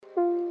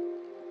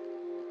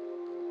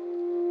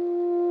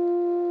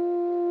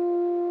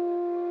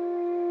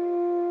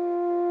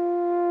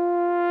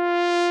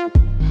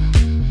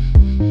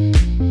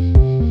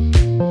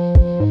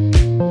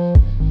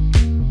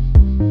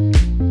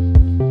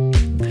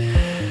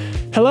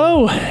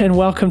Hello and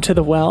welcome to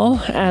The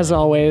Well. As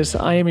always,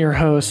 I am your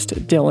host,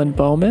 Dylan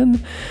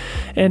Bowman.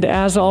 And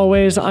as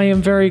always, I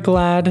am very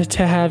glad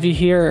to have you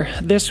here.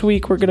 This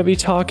week, we're going to be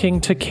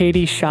talking to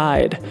Katie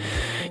Schide.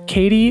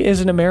 Katie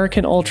is an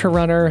American ultra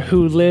runner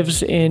who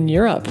lives in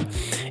Europe.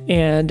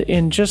 And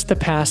in just the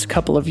past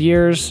couple of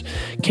years,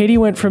 Katie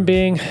went from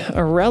being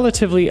a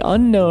relatively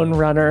unknown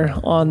runner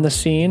on the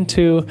scene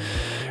to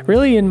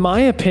really, in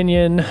my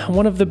opinion,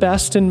 one of the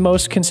best and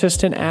most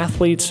consistent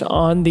athletes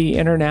on the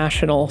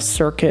international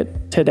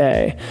circuit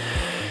today.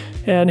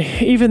 And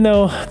even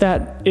though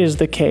that is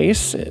the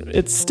case,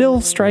 it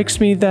still strikes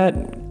me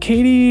that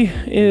Katie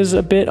is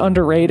a bit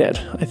underrated,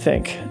 I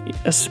think,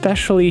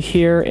 especially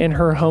here in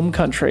her home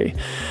country,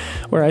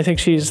 where I think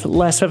she's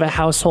less of a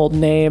household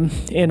name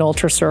in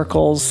ultra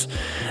circles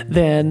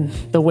than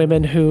the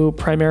women who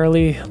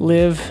primarily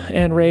live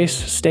and race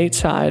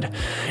stateside.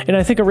 And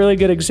I think a really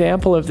good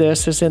example of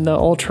this is in the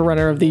Ultra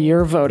Runner of the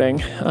Year voting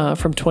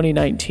from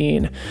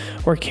 2019,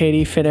 where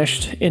Katie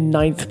finished in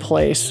 9th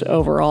place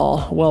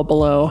overall, well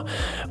below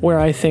where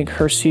I think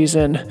her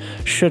season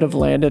should have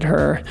landed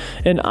her.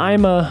 And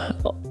I'm a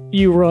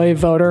UROY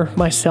voter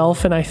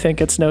myself, and I think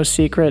it's no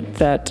secret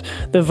that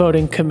the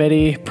voting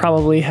committee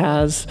probably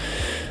has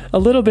a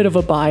little bit of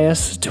a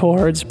bias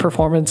towards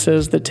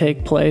performances that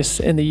take place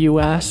in the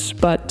US,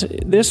 but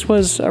this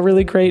was a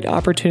really great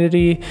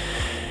opportunity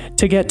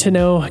to get to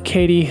know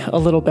Katie a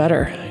little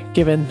better,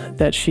 given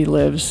that she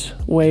lives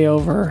way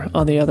over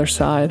on the other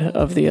side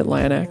of the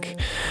Atlantic.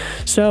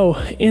 So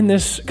in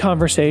this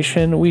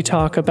conversation, we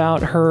talk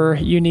about her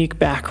unique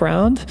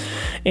background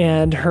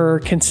and her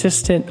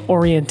consistent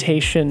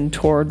orientation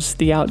towards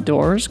the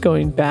outdoors,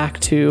 going back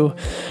to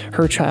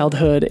her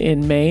childhood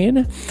in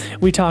Maine.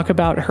 We talk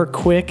about her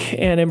quick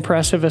and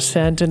impressive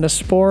ascent into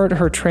sport,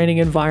 her training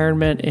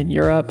environment in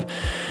Europe,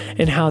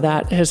 and how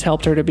that has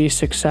helped her to be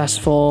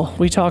successful.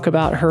 We talk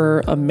about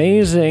her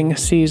amazing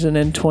season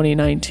in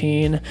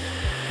 2019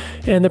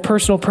 and the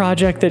personal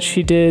project that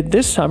she did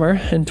this summer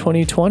in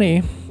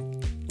 2020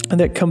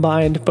 that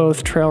combined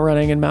both trail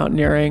running and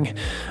mountaineering,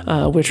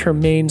 which her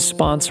main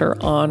sponsor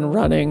On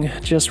Running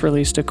just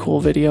released a cool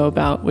video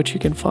about, which you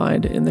can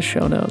find in the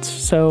show notes.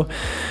 So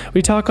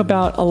we talk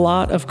about a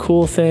lot of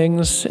cool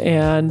things,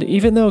 and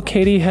even though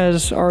Katie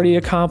has already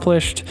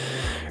accomplished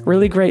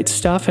really great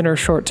stuff in her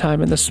short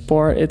time in the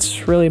sport,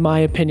 it's really my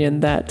opinion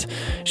that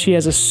she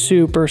has a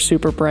super,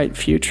 super bright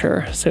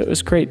future. So it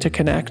was great to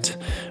connect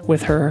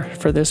with her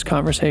for this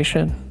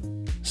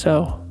conversation.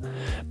 So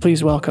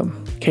please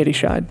welcome Katie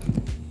Schide.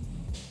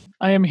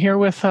 I am here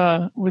with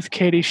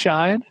Katie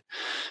Schide,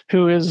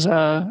 who is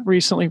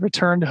recently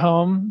returned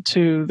home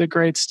to the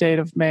great state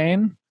of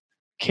Maine.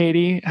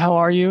 Katie, how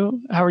are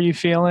you? How are you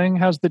feeling?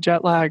 How's the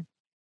jet lag?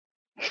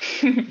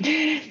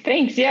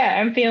 Thanks. Yeah,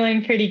 I'm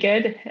feeling pretty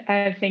good.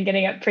 I've been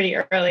getting up pretty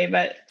early,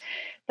 but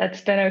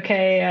that's been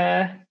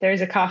okay.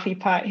 There's a coffee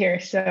pot here,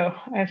 so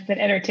I've been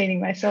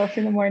entertaining myself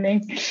in the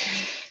morning.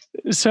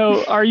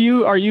 So are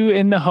you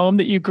in the home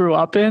that you grew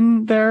up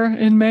in there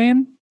in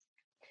Maine?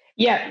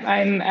 Yeah,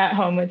 I'm at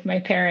home with my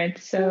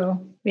parents.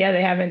 So yeah,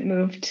 they haven't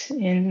moved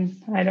in,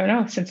 I don't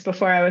know, since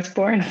before I was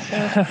born.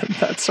 So.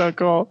 That's so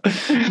cool.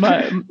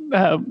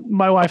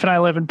 My wife and I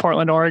live in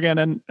Portland, Oregon,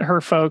 and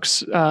her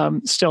folks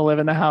still live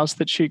in the house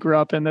that she grew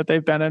up in, that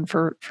they've been in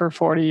for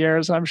 40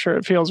 years. I'm sure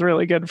it feels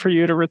really good for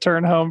you to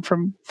return home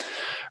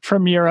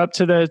from Europe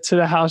to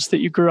the house that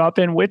you grew up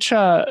in. Which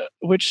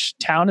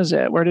town is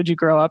it? Where did you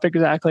grow up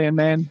exactly in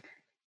Maine?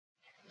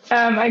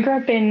 I grew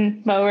up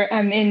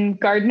I'm in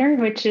Gardner,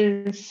 which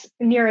is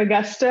near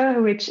Augusta,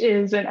 which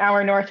is an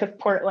hour north of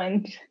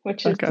Portland,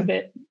 which is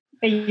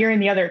you're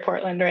in the other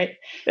Portland, right?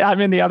 Yeah, I'm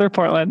in the other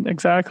Portland.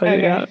 Exactly.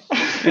 Okay.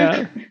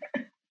 Yeah.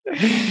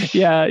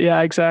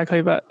 Yeah,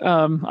 exactly. But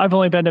I've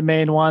only been to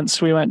Maine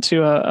once. We went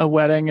to a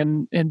wedding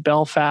in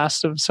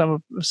Belfast of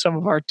some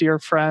of our dear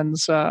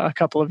friends a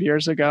couple of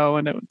years ago,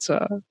 and it's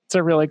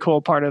a really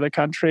cool part of the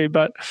country.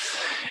 But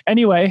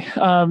anyway,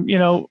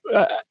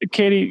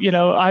 Katie,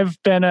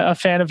 I've been a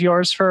fan of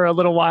yours for a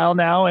little while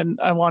now, and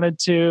I wanted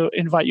to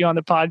invite you on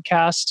the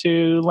podcast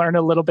to learn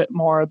a little bit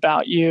more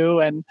about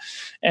you and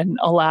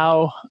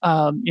allow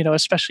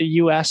especially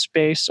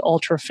US-based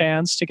ultra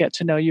fans to get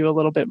to know you a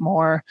little bit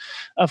more.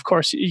 Of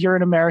course, you're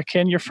an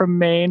American, you're from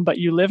Maine, but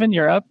you live in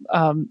Europe.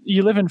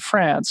 You live in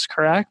France,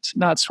 correct?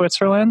 Not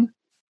Switzerland?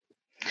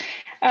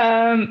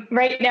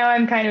 Right now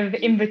I'm kind of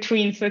in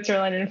between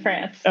Switzerland and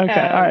France.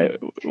 Okay. All right.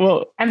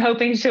 Well, I'm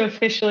hoping to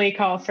officially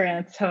call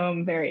France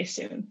home very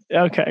soon.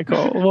 Okay,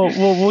 cool.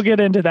 We'll get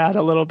into that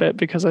a little bit,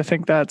 because I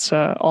think that's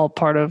all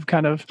part of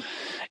kind of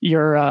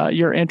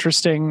your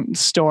interesting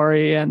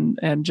story and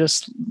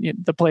just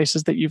the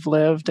places that you've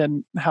lived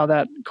and how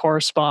that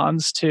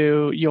corresponds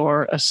to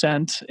your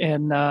ascent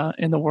in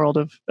the world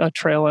of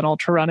trail and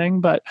ultra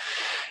running. But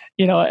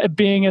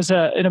being as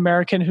an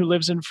American who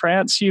lives in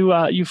France,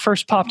 you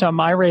first popped on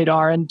my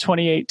radar in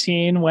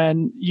 2018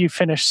 when you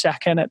finished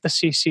second at the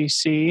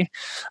CCC.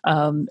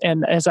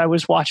 And as I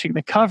was watching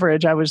the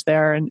coverage, I was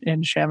there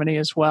in Chamonix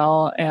as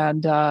well.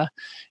 And,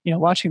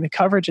 watching the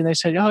coverage, and they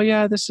said, "Oh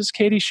yeah, this is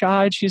Katie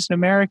Schide. She's an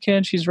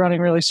American. She's running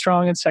really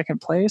strong in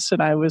second place."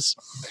 And I was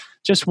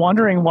just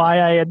wondering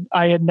why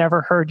I had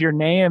never heard your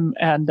name.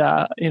 And,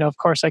 of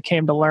course, I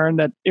came to learn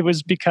that it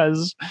was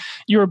because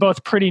you were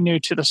both pretty new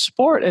to the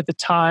sport at the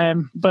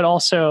time, but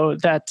also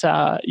that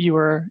you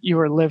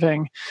were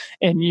living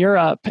in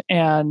Europe,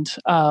 and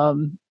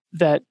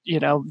that,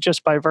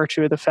 just by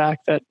virtue of the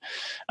fact that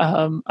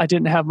I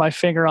didn't have my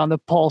finger on the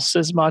pulse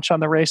as much on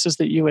the races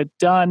that you had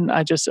done,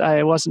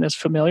 I wasn't as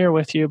familiar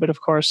with you. But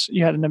of course,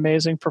 you had an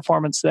amazing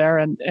performance there,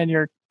 and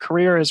your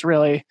career has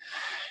really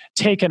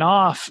taken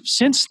off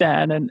since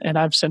then, and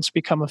I've since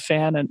become a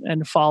fan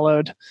and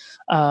followed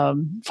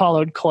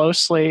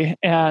closely.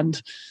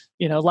 And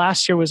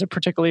last year was a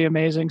particularly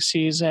amazing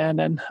season.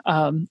 And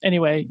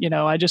anyway,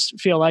 I just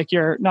feel like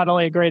you're not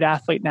only a great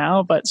athlete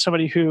now, but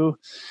somebody who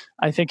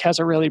I think has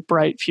a really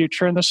bright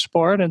future in the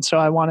sport. And so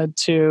I wanted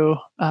to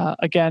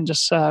again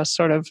just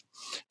sort of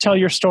tell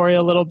your story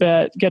a little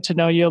bit, get to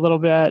know you a little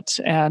bit,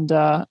 and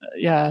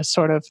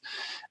sort of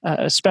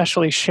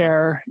especially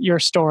share your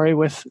story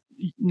with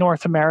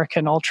North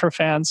American ultra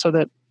fans, so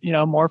that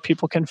more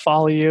people can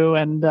follow you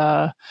and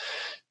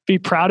be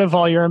proud of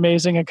all your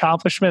amazing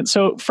accomplishments.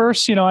 So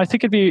first, I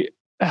think it'd be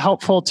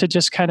helpful to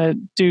just kind of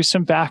do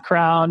some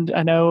background.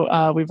 I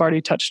know we've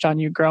already touched on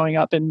you growing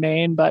up in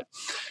Maine, but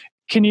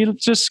can you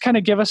just kind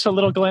of give us a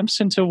little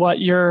glimpse into what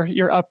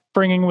your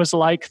upbringing was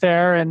like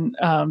there, and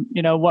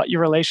what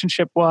your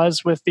relationship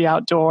was with the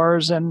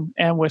outdoors and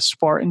with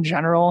sport in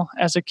general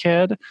as a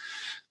kid?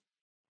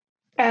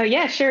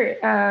 Yeah, sure.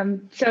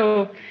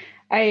 So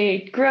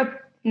I grew up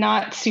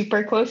not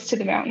super close to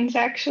the mountains,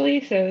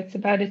 actually. So it's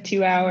about an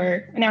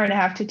hour and a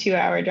half to 2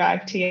 hour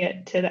drive to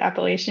get to the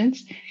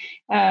Appalachians.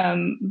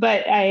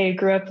 But I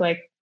grew up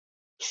like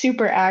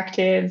super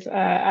active.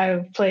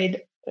 I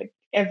played like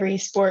every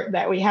sport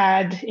that we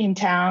had in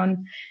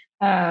town.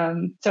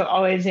 So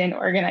always in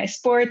organized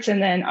sports. And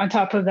then on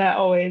top of that,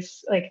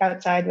 always like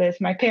outside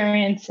with my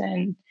parents,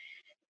 and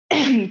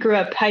grew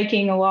up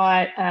hiking a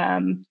lot.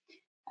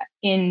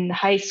 In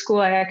high school,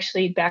 I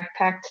actually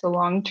backpacked the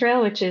Long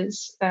Trail, which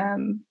is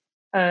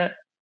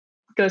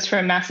goes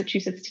from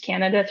Massachusetts to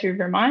Canada through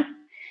Vermont.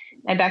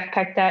 I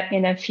backpacked that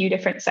in a few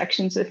different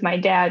sections with my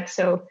dad.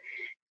 So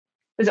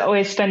was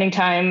always spending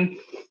time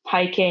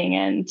hiking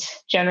and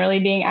generally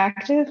being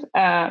active.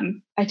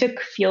 I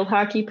took field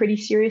hockey pretty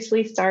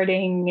seriously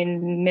starting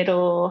in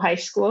middle high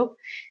school,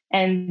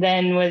 and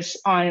then was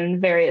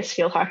on various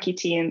field hockey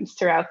teams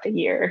throughout the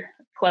year,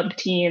 club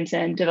teams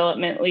and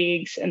development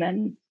leagues. And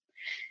then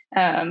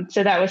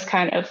so that was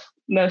kind of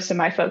most of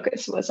my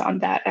focus was on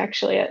that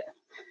actually at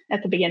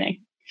the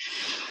beginning.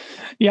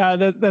 Yeah,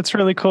 that's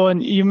really cool.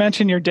 And you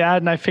mentioned your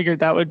dad, and I figured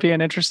that would be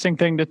an interesting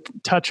thing to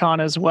touch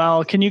on as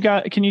well. Can you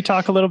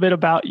talk a little bit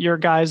about your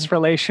guys'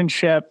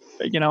 relationship?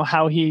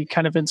 How he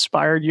kind of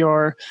inspired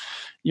your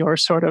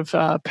sort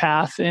of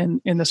path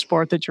in the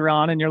sport that you're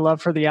on, and your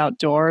love for the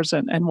outdoors,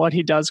 and what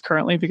he does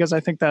currently, because I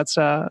think that's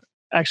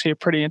actually a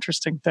pretty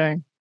interesting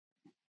thing.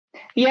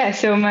 Yeah,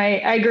 so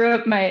I grew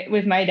up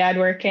with my dad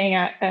working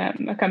at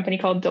a company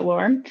called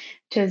Delorme,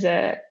 which is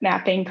a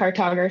mapping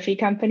cartography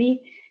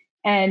company.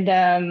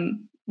 And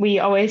we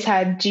always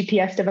had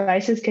GPS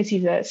devices because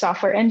he's a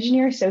software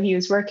engineer. So he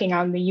was working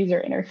on the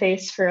user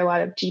interface for a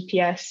lot of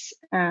GPS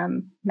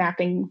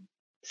mapping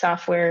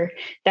software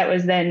that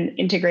was then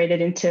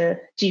integrated into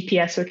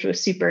GPS, which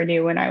was super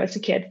new when I was a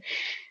kid.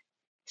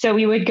 So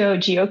we would go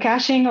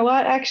geocaching a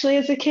lot actually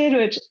as a kid,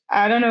 which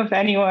I don't know if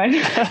anyone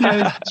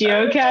knows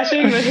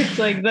geocaching, but it's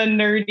like the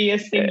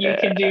nerdiest thing you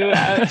can do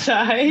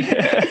outside.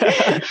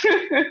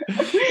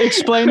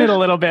 Explain it a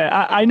little bit.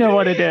 I know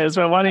what it is,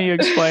 but why don't you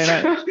explain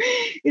it?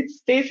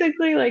 It's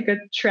basically like a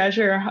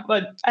treasure,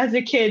 but as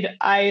a kid,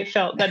 I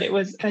felt that it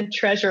was a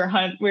treasure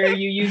hunt where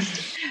you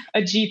used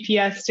a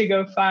GPS to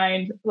go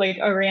find like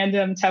a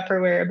random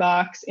Tupperware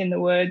box in the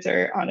woods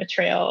or on a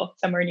trail,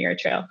 somewhere near a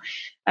trail.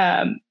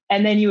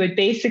 And then you would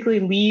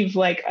basically leave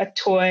like a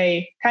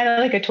toy, kind of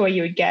like a toy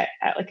you would get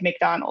at like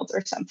McDonald's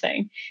or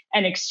something,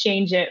 and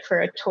exchange it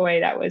for a toy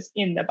that was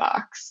in the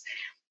box.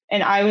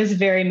 And I was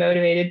very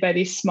motivated by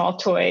these small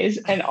toys,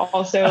 and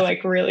also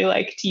like really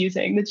liked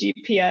using the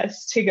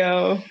GPS to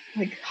go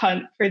like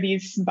hunt for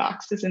these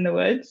boxes in the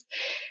woods.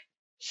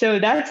 So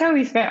that's how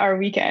we spent our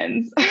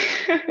weekends,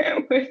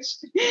 which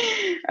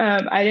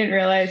I didn't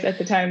realize at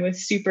the time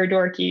was super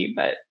dorky,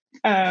 but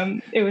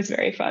it was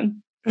very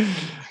fun.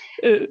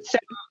 So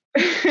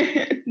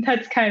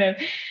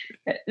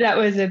that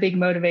was a big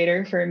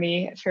motivator for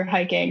me for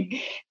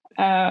hiking.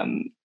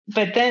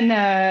 But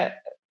then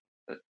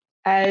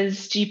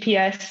as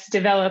GPS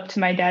developed,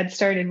 my dad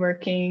started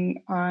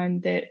working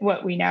on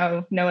what we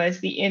now know as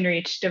the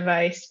InReach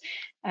device.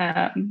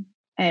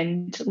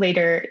 and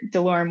later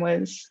Delorme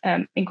was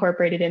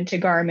incorporated into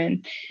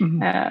Garmin.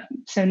 Mhm.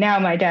 So now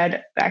my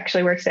dad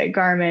actually works at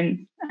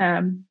Garmin,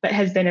 but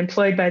has been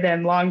employed by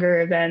them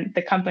longer than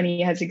the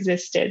company has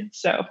existed.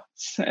 So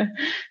it's an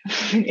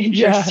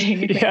Yeah, interesting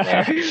thing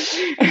there.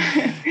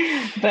 yeah.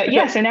 But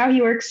yeah, so now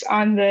he works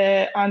on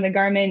the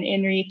Garmin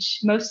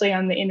InReach, mostly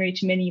on the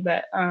InReach Mini,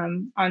 but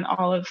on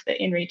all of the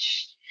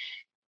InReach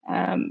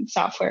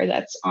software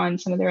that's on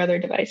some of their other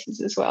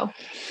devices as well.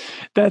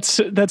 That's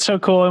so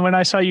cool. And when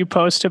I saw you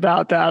post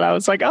about that, I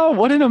was like, oh,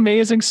 what an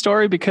amazing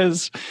story,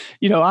 because,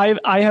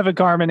 I have a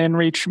Garmin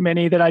InReach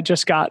Mini that I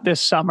just got this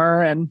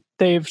summer, and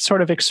they've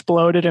sort of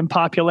exploded in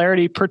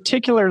popularity,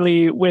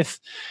 particularly with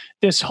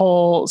this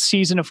whole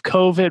season of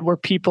COVID where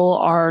people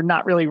are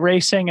not really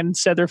racing, and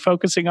instead they're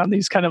focusing on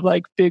these kind of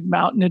like big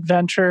mountain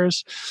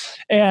adventures.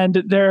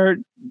 And they're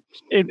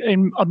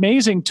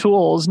amazing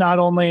tools, not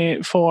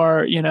only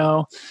for,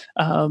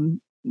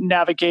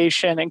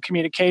 navigation and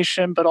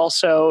communication, but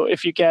also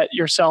if you get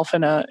yourself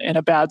in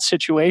a bad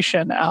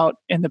situation out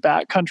in the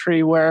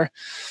backcountry where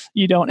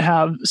you don't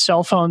have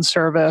cell phone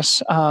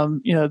service,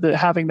 having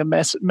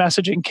the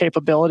messaging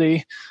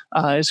capability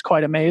is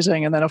quite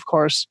amazing. And then, of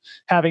course,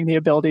 having the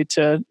ability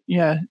to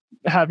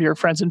have your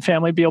friends and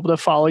family be able to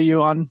follow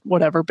you on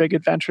whatever big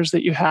adventures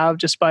that you have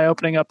just by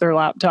opening up their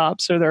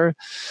laptops or their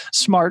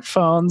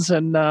smartphones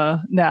and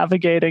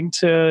navigating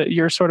to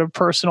your sort of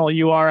personal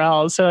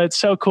URLs. So it's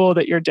so cool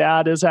that your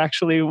dad is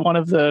actually one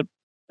of the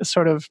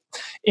sort of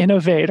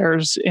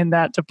innovators in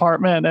that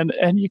department,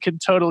 and you can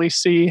totally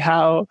see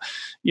how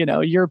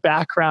your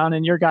background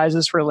and your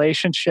guys'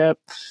 relationship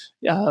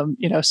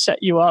set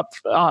you up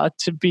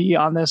to be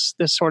on this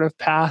sort of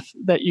path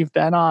that you've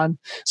been on.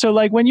 So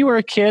like when you were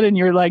a kid and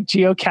you're like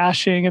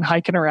geocaching and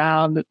hiking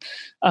around,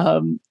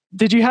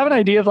 did you have an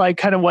idea of like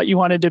kind of what you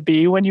wanted to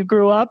be when you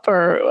grew up,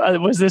 or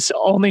was this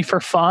only for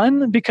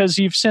fun? Because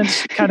you've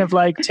since kind of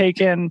like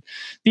taken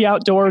the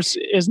outdoors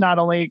is not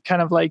only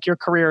kind of like your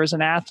career as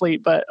an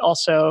athlete, but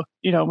also,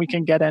 we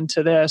can get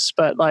into this,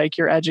 but like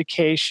your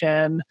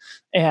education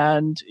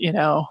and,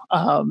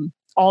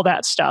 all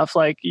that stuff.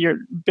 Like you're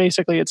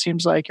basically, it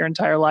seems like your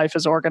entire life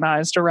is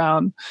organized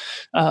around,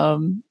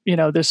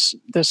 this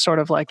sort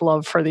of like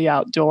love for the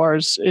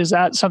outdoors. Is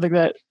that something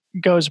that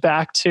goes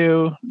back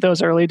to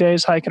those early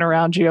days hiking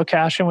around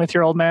geocaching with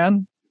your old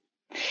man?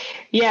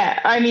 Yeah,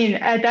 I mean,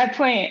 at that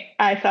point,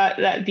 I thought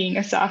that being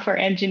a software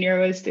engineer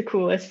was the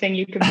coolest thing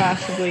you could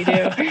possibly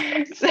do.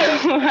 So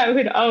I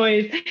would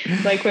always,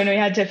 like when we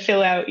had to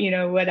fill out,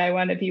 what I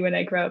want to be when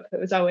I grow up, it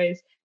was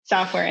always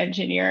software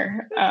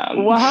engineer.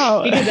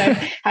 Wow. Because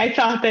I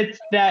thought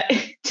that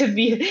to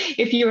be,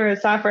 if you were a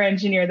software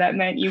engineer, that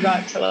meant you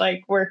got to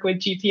like work with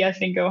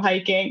GPS and go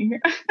hiking.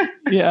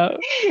 Yeah.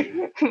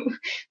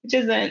 Which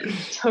isn't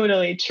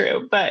totally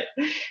true, but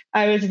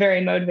I was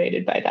very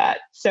motivated by that.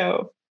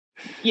 So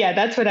yeah,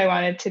 that's what I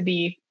wanted to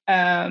be.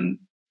 And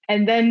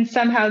then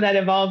somehow that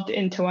evolved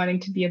into wanting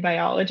to be a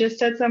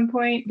biologist at some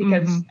point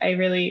because I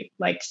really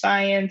liked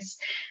science.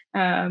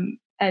 And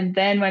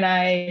then when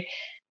I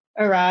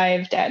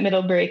arrived at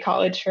Middlebury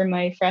College for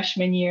my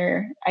freshman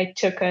year, I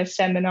took a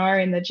seminar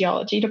in the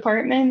geology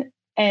department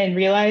and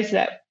realized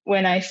that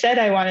when I said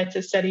I wanted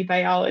to study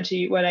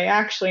biology, what I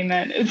actually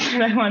meant is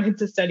that I wanted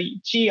to study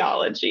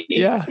geology.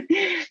 Yeah.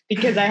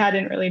 Because I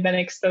hadn't really been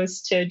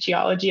exposed to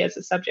geology as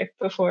a subject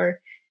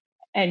before,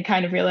 and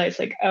kind of realized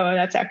like, oh,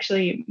 that's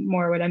actually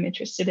more what I'm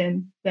interested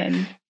in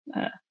than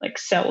like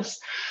cells.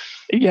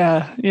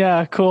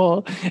 Yeah,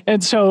 cool.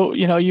 And so,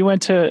 you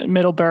went to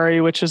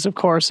Middlebury, which is of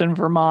course in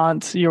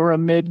Vermont. You were a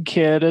mid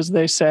kid, as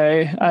they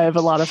say. I have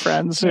a lot of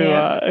friends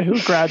who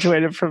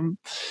graduated from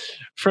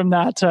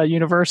that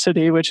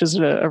university, which is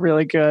a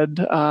really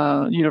good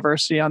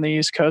university on the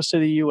East Coast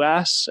of the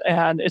U.S.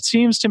 And it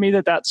seems to me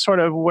that that's sort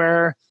of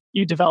where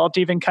you developed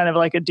even kind of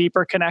like a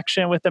deeper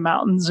connection with the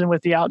mountains and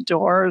with the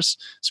outdoors,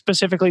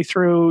 specifically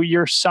through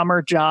your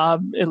summer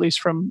job, at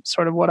least from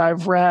sort of what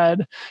I've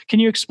read.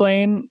 Can you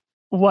explain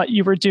what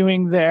you were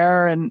doing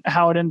there and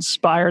how it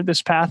inspired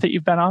this path that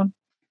you've been on?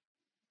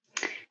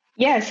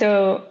 Yeah,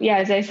 so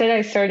as I said,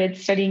 I started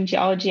studying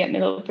geology at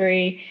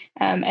Middlebury.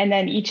 And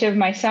then each of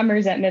my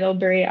summers at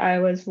Middlebury, I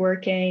was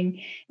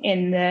working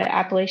in the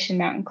Appalachian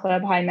Mountain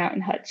Club High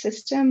Mountain Hut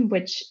System,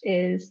 which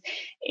is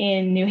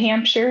in New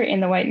Hampshire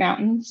in the White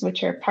Mountains,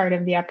 which are part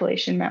of the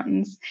Appalachian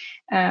Mountains.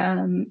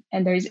 And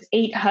there's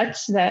 8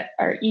 huts that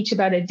are each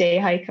about a day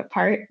hike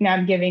apart. Now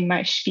I'm giving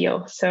my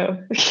spiel, so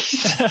you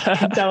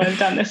can tell I've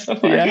done this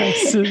before.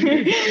 Yes.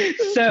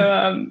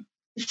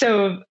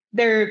 So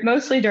they're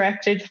mostly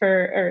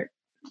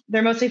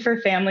they're mostly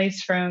for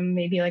families from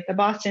maybe like the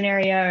Boston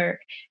area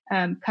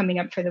or coming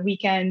up for the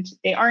weekend.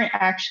 They aren't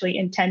actually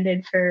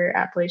intended for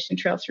Appalachian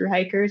Trail through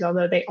hikers,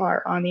 although they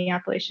are on the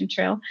Appalachian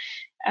Trail.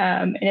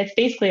 And it's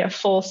basically a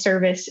full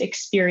service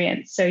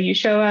experience. So you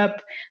show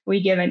up,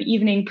 we give an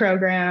evening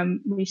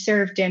program, we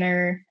serve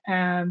dinner,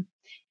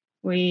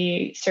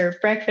 we serve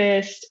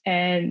breakfast,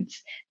 and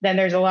then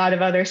there's a lot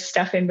of other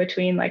stuff in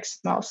between, like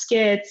small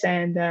skits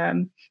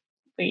and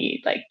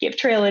we like give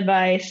trail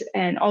advice,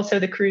 and also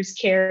the crews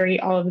carry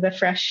all of the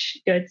fresh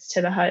goods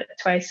to the hut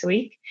twice a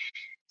week.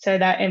 So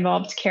that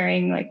involved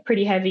carrying like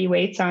pretty heavy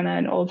weights on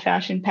an old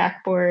fashioned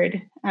pack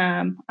board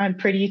on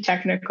pretty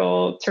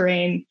technical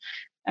terrain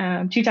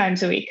 2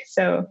 times a week.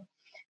 So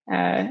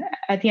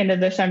at the end of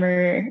the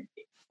summer,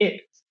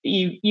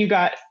 you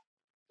got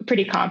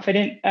pretty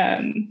confident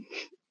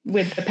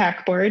with the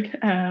pack board,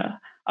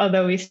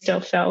 although we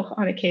still fell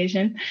on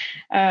occasion.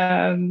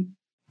 So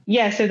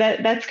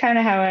that's kind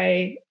of how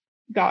I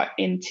got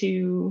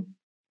into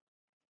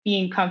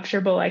being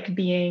comfortable, like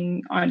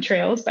being on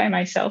trails by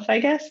myself, I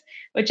guess,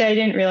 which I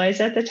didn't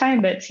realize at the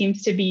time, but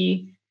seems to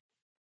be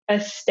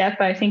a step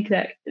I think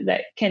that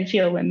can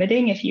feel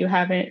limiting if you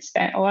haven't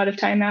spent a lot of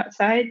time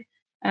outside.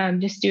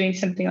 Just doing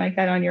something like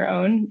that on your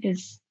own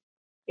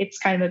it's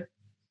kind of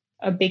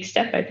a big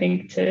step, I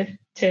think,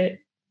 to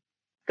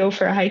go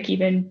for a hike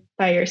even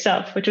by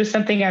yourself, which was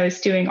something I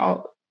was doing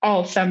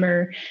all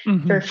summer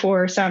for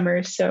 4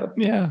 summers. So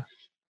yeah.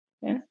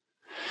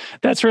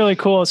 That's really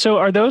cool. So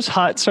are those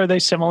huts, are they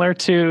similar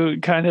to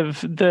kind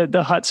of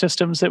the hut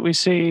systems that we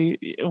see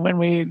when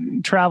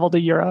we travel to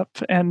Europe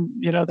and,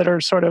 that are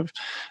sort of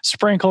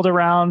sprinkled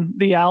around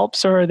the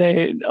Alps, or are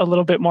they a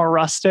little bit more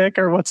rustic,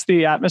 or what's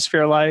the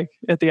atmosphere like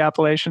at the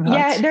Appalachian huts?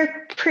 Yeah,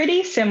 they're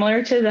pretty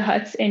similar to the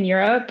huts in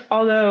Europe,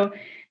 although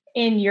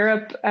in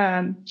Europe,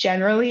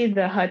 generally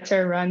the huts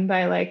are run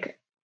by like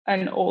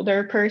an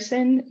older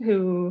person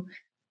who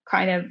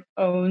kind of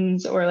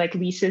owns or like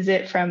leases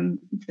it from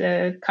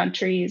the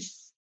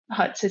country's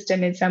hut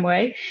system in some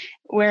way.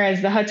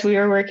 Whereas the huts we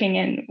were working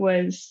in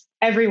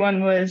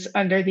everyone was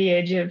under the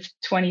age of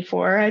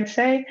 24, I'd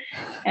say.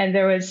 And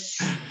there was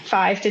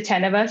 5 to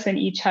 10 of us in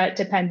each hut,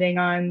 depending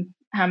on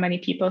how many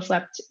people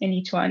slept in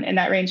each one. And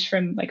that ranged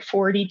from like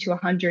 40 to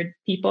 100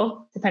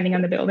 people, depending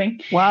on the building.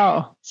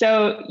 Wow.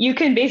 So you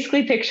can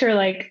basically picture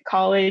like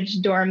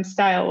college dorm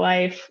style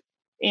life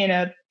in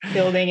a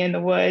building in the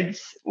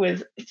woods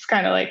it's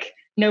kind of like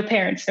no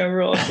parents, no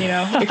rules,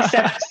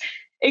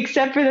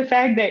 except for the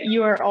fact that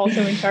you are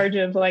also in charge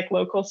of like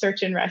local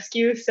search and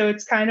rescue. So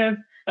it's kind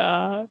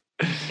of,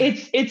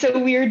 it's a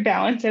weird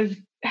balance of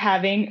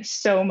having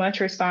so much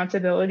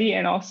responsibility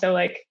and also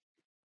like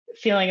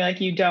feeling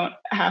like you don't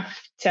have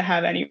to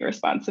have any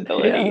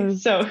responsibility. Yeah.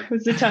 So it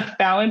was a tough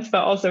balance,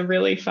 but also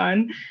really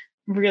fun,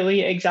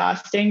 really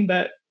exhausting,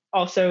 but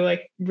also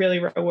like really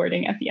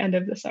rewarding at the end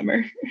of the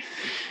summer.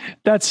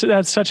 That's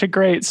such a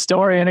great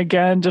story. And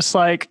again, just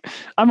like,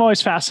 I'm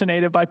always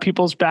fascinated by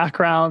people's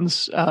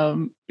backgrounds,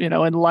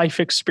 and life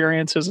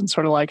experiences, and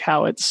sort of like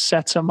how it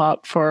sets them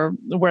up for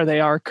where they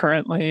are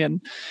currently.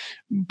 And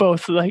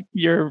both like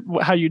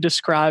how you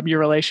describe your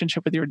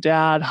relationship with your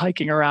dad,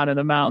 hiking around in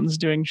the mountains,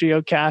 doing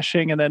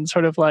geocaching, and then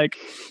sort of like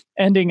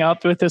ending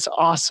up with this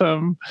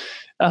awesome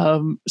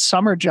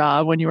summer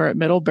job when you were at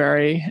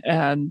Middlebury,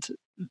 and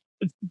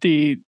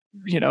the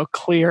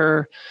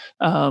clear,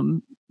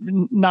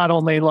 not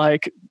only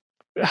like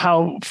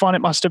how fun it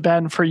must have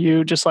been for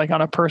you just like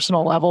on a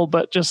personal level,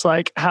 but just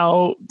like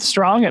how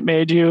strong it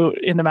made you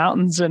in the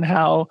mountains, and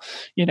how,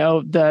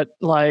 that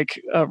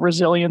like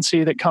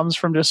resiliency that comes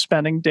from just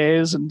spending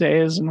days and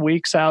days and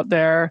weeks out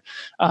there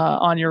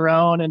on your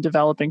own and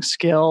developing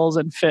skills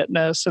and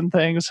fitness and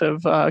things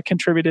have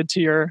contributed to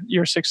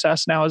your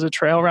success now as a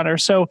trail runner.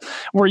 So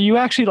were you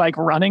actually like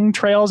running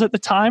trails at the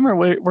time, or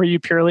were you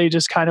purely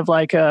just kind of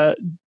like a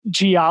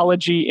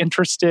geology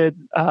interested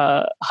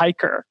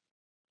hiker?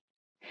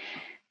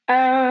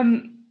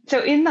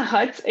 So in the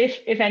huts,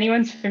 if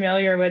anyone's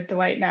familiar with the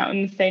White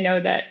Mountains, they know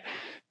that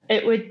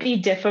it would be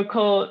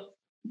difficult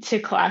to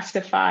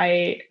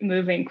classify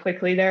moving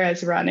quickly there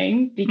as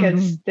running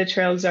because the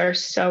trails are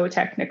so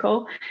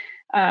technical.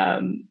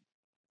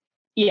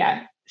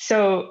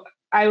 So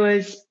I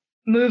was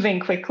moving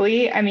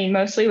quickly. I mean,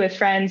 mostly with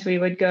friends, we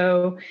would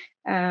go,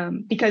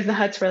 because the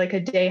huts were like a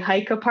day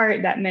hike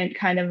apart. That meant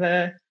kind of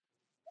a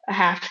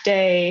half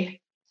day,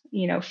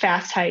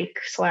 fast hike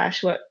 /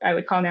 what I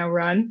would call now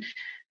run.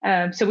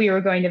 So we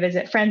were going to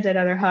visit friends at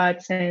other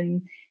huts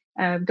and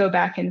go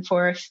back and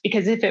forth,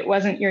 because if it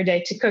wasn't your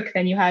day to cook,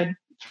 then you had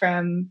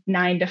from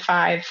 9 to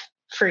 5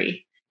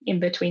 free in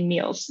between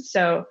meals.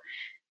 So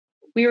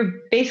we were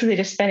basically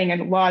just spending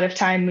a lot of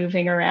time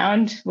moving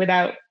around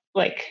without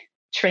like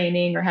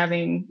training or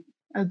having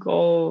a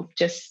goal.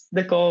 Just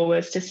the goal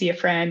was to see a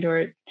friend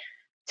or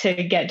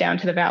to get down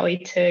to the valley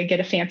to get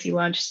a fancy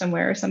lunch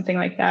somewhere or something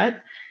like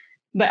that.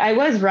 But I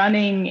was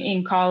running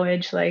in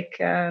college, like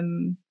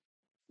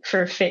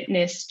for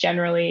fitness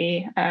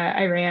generally.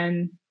 I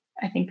ran,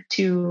 I think,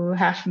 2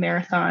 half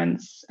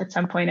marathons at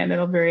some point at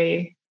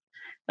Middlebury,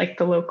 like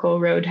the local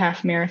road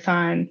half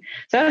marathon.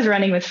 So I was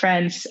running with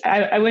friends.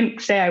 I wouldn't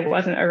say I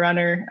wasn't a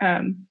runner.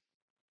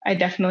 I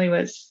definitely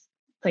was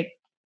like,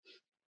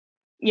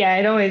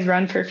 I'd always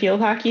run for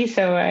field hockey.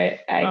 So I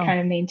kind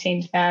of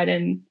maintained that,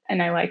 and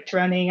I liked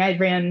running. I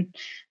ran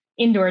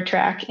indoor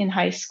track in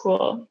high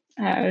school.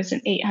 I was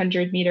an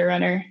 800 meter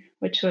runner,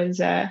 which was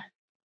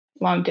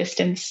long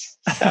distance.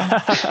 So.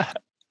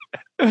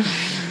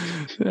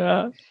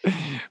 Yeah.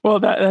 Well,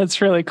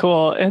 that's really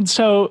cool. And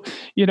so,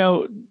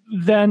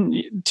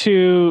 then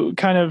to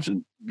kind of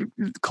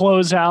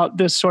close out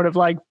this sort of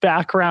like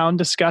background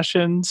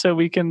discussion so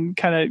we can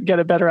kind of get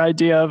a better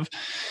idea of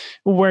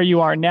where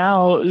you are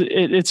now,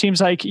 it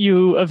seems like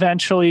you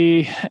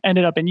eventually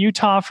ended up in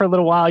Utah for a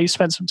little while. You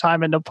spent some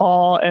time in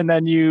Nepal, and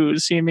then you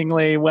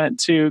seemingly went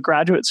to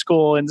graduate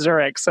school in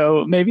Zurich.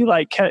 So maybe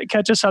like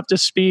catch us up to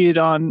speed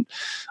on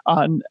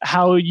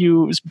how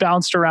you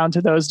bounced around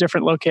to those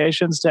different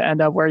locations to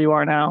end up where you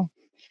are now.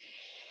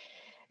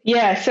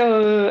 Yeah,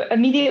 so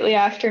immediately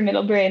after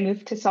Middlebury, I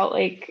moved to Salt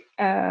Lake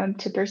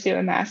to pursue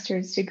a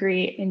master's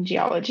degree in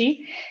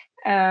geology.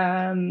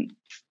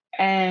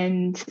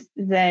 And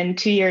then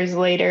 2 years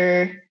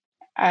later,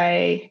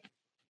 I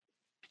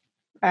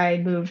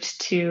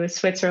moved to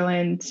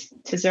Switzerland,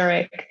 to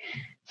Zurich,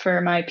 for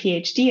my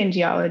PhD in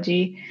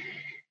geology.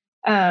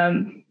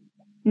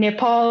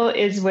 Nepal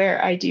is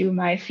where I do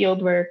my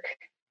field work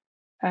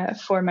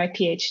for my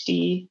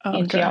PhD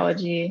in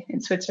geology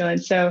in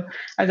Switzerland. So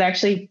I was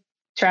actually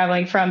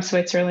traveling from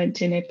Switzerland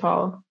to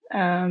Nepal.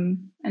 And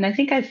I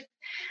think I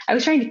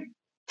was trying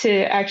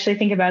to actually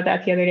think about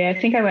that the other day. I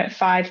think I went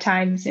 5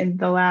 times in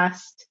the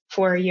last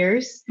 4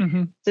 years.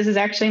 Mm-hmm. This is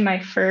actually my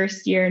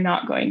first year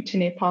not going to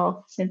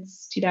Nepal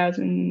since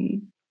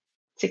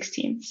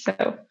 2016.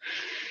 So,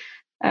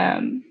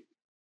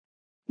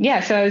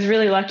 so I was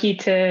really lucky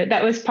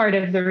that was part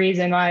of the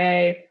reason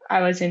why I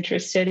was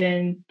interested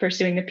in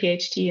pursuing the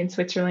PhD in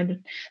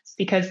Switzerland. It's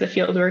because the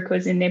fieldwork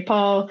was in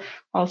Nepal.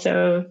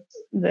 Also,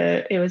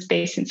 it was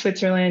based in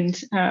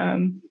Switzerland,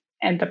 and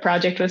the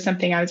project was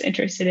something I was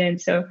interested in.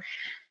 So,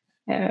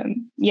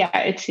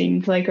 it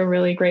seemed like a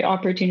really great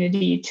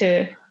opportunity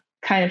to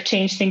kind of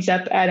change things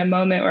up at a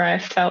moment where I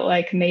felt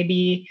like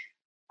maybe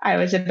I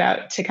was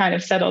about to kind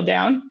of settle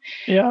down.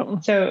 Yeah.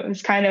 So it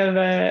was kind of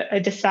a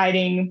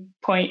deciding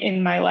point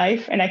in my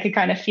life. And I could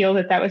kind of feel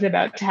that was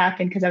about to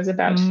happen because I was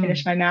about to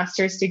finish my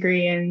master's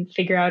degree and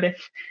figure out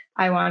if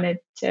I wanted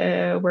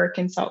to work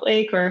in Salt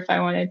Lake or if I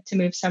wanted to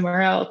move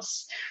somewhere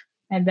else.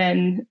 And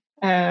then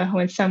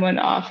when someone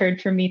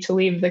offered for me to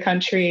leave the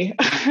country,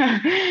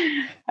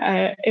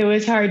 it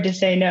was hard to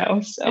say no.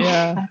 So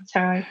that's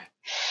how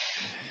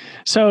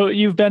So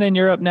you've been in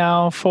Europe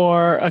now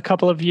for a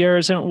couple of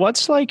years, and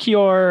what's like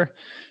your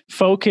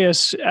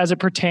focus as it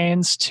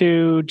pertains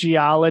to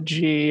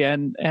geology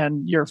and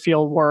your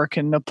field work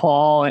in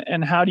Nepal,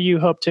 and how do you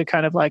hope to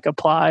kind of like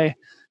apply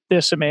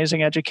this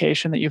amazing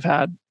education that you've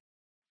had?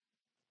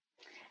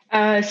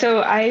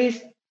 So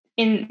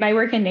in my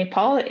work in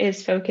Nepal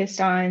is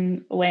focused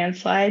on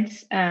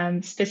landslides,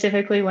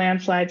 specifically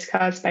landslides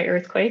caused by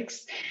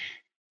earthquakes.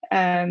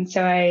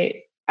 So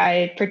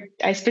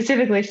I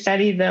specifically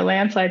studied the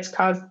landslides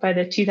caused by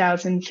the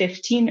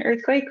 2015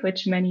 earthquake,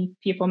 which many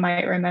people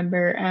might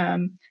remember,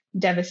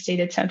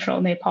 devastated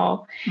central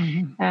Nepal.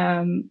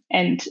 Mm-hmm.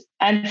 And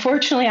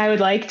unfortunately, I would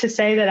like to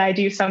say that I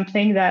do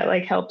something that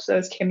like helps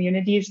those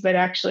communities, but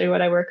actually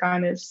what I work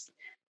on is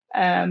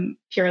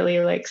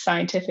purely like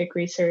scientific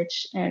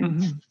research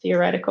and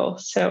theoretical.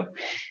 So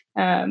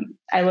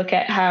I look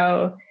at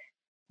how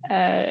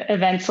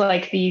events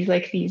like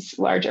these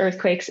large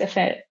earthquakes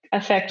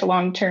affect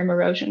long-term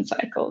erosion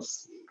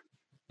cycles,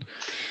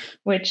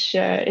 which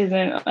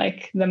isn't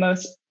like the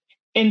most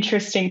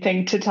interesting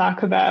thing to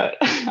talk about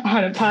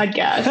on a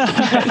podcast, but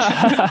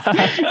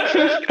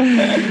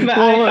I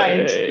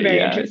find it very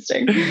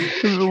interesting.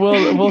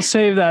 We'll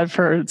save that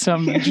for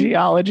some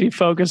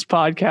geology-focused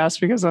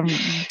podcast because I'm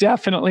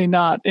definitely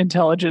not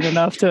intelligent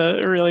enough to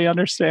really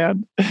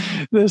understand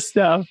this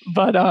stuff.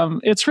 But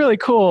it's really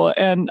cool,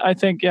 and I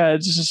think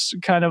it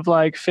just kind of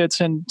like fits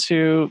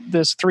into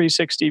this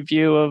 360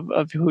 view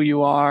of who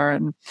you are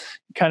and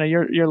kind of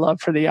your love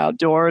for the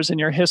outdoors and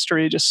your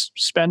history, just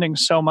spending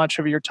so much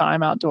of your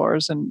time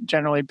outdoors and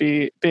generally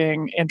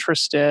being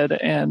interested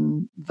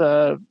in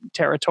the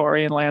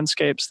territory and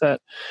landscapes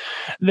that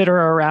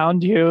are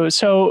around you.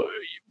 So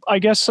I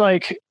guess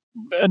like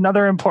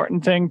another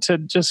important thing to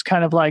just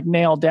kind of like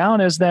nail down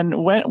is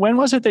then when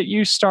was it that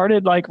you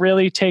started like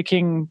really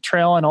taking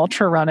trail and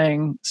ultra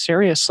running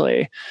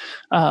seriously?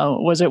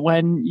 Was it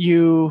when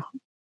you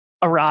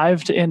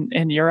arrived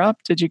in Europe?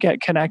 Did you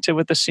get connected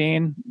with the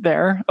scene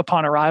there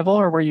upon arrival,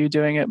 or were you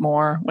doing it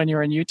more when you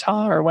were in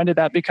Utah, or when did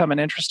that become an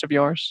interest of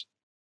yours?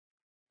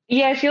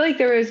 Yeah, I feel like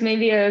there was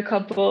maybe a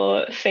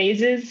couple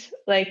phases.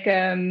 Like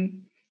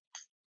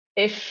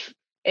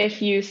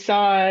if you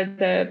saw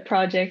the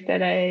project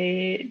that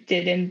I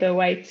did in the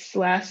Whites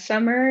last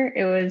summer,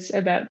 it was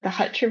about the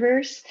Hut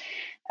Traverse.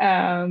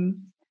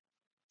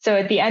 So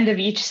at the end of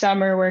each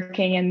summer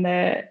working in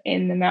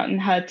the mountain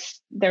huts,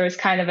 there was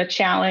kind of a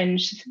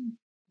challenge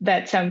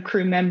that some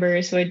crew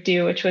members would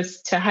do, which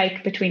was to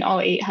hike between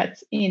all 8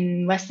 huts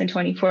in less than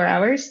 24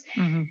 hours.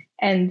 Mm-hmm.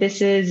 And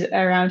this is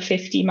around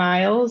 50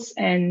 miles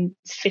and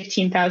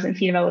 15,000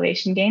 feet of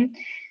elevation gain.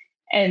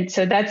 And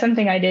so that's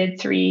something I did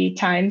 3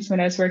 times when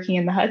I was working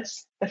in the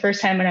huts. The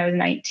first time when I was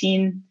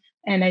 19,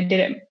 and I did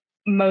it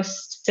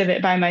most of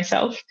it by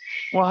myself.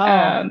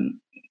 Wow.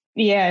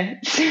 Yeah.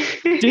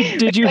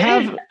 Did you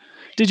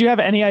Did you have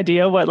any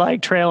idea what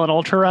like trail and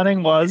ultra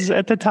running was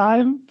at the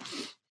time?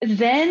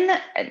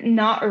 Then,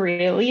 not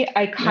really.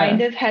 I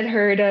kind of had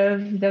heard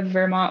of the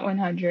Vermont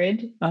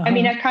 100. I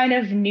mean, I kind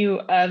of knew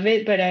of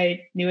it, but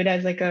I knew it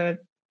as like a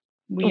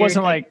weird, it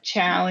wasn't like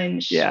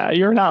challenge. Yeah,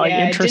 you're not like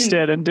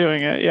interested in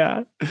doing it.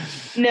 Yeah.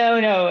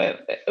 No,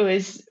 it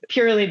was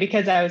purely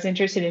because I was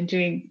interested in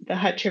doing the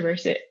Hut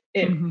Traverse. It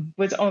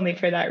was only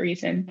for that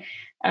reason.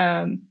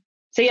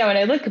 So yeah, when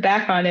I look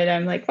back on it,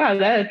 I'm like, wow,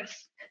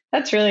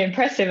 that's really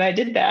impressive. I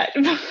did that.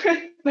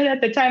 But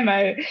at the time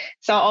I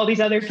saw all these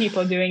other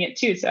people doing it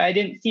too. So I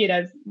didn't see it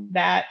as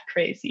that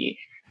crazy.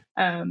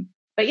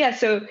 But yeah,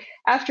 so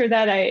after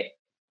that,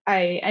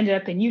 I ended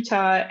up in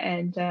Utah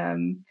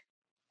and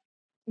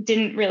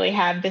didn't really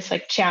have this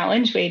like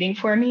challenge waiting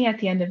for me at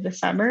the end of the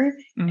summer.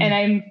 And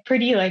I'm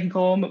pretty like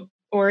goal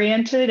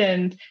oriented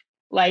and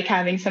like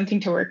having something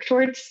to work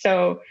towards.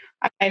 So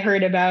I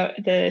heard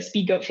about the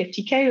Speed Goat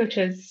 50K, which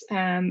was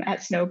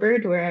at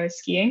Snowbird where I was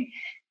skiing.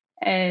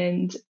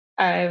 And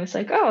I was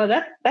like, oh,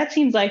 that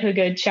seems like a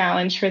good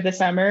challenge for the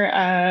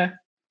summer.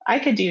 I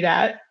could do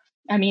that.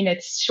 I mean,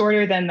 it's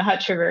shorter than the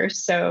Hut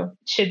Traverse, so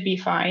it should be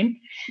fine.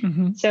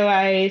 So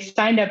I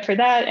signed up for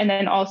that. And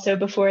then also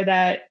before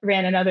that,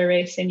 ran another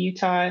race in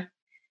Utah.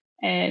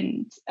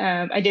 And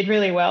I did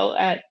really well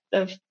at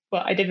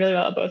I did really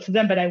well at both of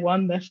them, but I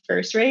won the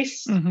first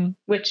race,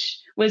 which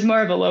was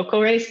more of a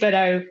local race. But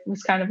I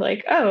was kind of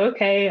like, oh,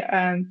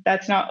 okay,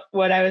 that's not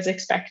what I was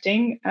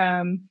expecting.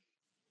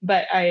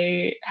 But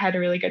I had a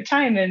really good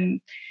time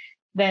and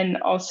then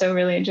also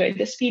really enjoyed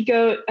the Speed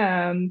Goat.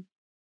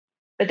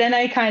 But then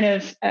I kind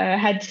of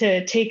had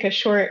to take a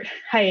short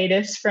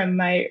hiatus from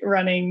my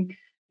running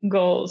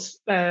goals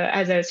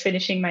as I was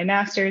finishing my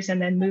master's and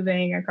then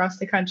moving across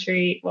the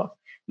country,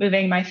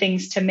 moving my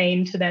things to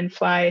Maine to then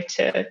fly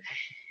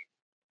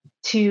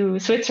to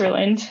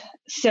Switzerland.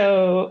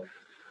 So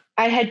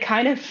I had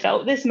kind of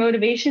felt this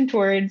motivation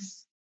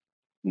towards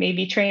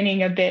maybe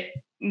training a bit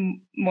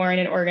more in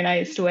an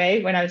organized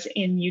way when I was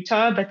in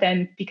Utah, but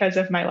then because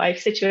of my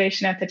life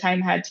situation at the time,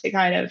 had to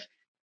kind of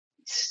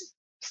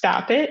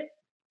stop it.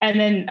 And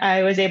then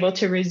I was able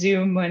to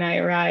resume when I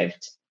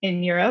arrived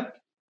in Europe.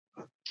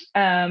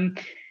 And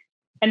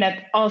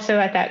that also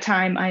at that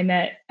time I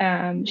met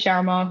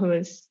Sharma, who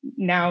is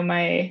now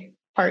my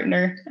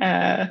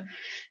partner.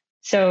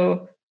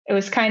 So it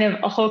was kind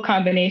of a whole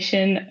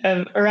combination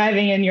of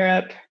arriving in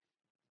Europe,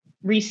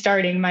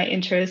 restarting my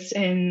interest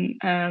in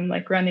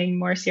like running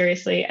more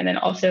seriously, and then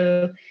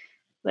also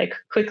like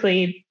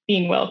quickly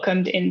being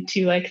welcomed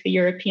into like the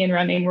European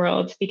running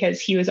world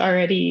because he was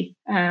already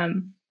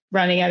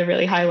running at a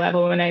really high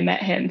level when I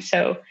met him.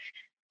 So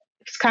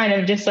it's kind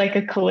of just like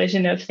a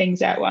collision of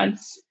things at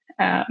once.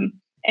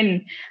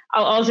 And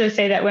I'll also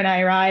say that when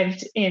I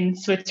arrived in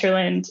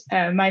Switzerland,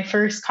 my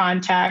first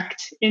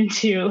contact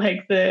into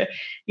like the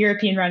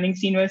European running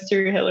scene was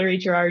through Hilary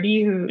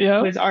Girardi, who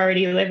was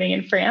already living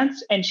in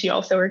France, and she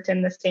also worked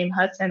in the same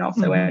huts and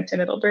also went to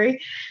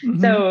Middlebury.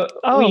 So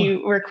we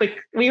were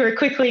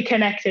quickly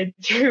connected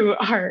through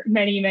our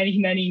many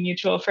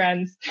mutual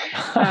friends,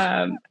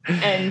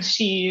 and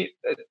she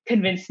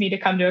convinced me to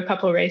come to a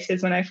couple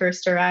races when I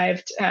first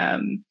arrived,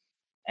 and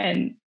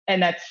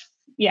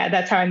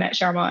that's how I met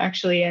Sharma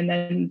actually. And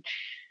then,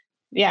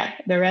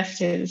 the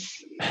rest is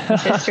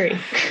history.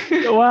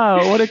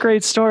 Wow. What a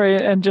great story.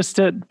 And just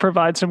to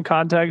provide some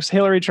context,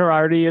 Hilary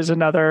Girardi is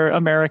another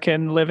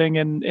American living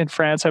in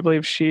France. I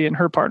believe she and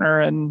her partner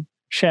and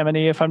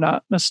Chamonix, if I'm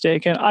not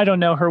mistaken. I don't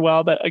know her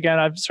well, but again,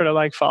 I've sort of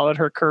like followed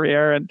her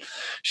career, and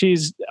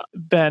she's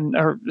been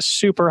a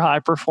super high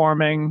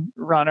performing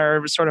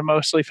runner, sort of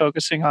mostly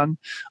focusing on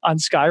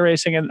sky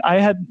racing. And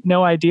I had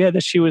no idea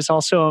that she was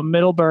also a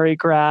Middlebury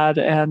grad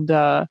and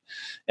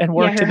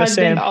worked in the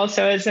same. Her husband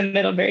also is a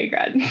Middlebury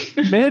grad.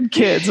 Mid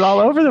kids all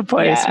over the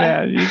place,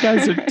 man. You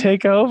guys would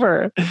take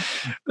over.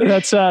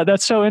 That's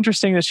so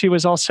interesting that she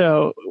was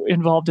also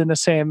involved in the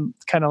same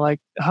kind of like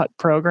hut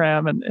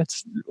program, and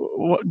it's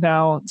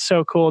now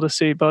so cool to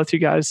see both you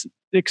guys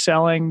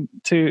excelling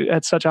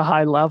at such a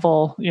high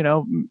level,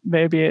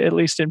 maybe at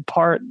least in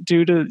part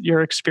due to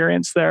your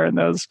experience there in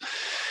those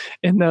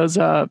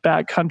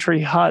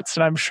backcountry huts.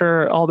 And I'm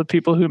sure all the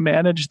people who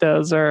manage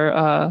those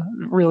are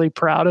really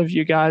proud of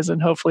you guys,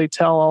 and hopefully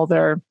tell all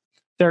their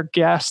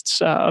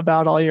guests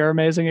about all your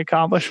amazing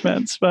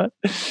accomplishments. But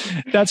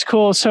that's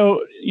cool.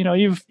 So,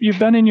 you've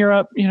been in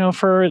Europe,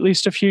 for at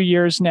least a few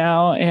years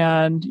now,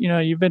 and,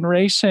 you've been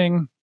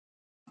racing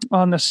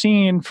on the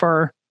scene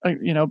for,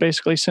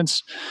 basically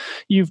since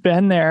you've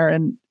been there.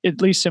 And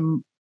at least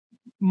in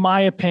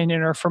my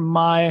opinion, or from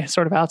my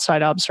sort of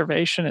outside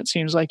observation, it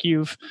seems like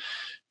you've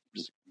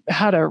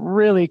had a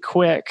really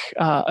quick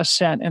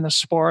ascent in the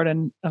sport,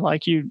 and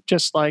like you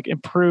just like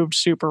improved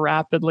super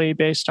rapidly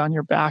based on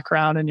your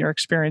background and your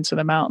experience in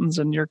the mountains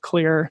and your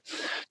clear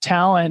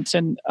talent.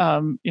 And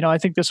I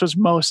think this was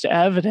most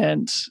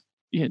evident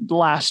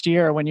last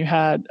year when you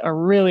had a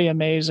really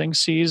amazing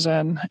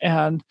season.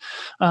 And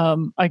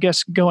I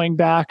guess going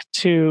back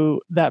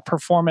to that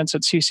performance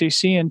at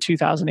CCC in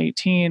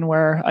 2018,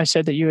 where I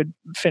said that you had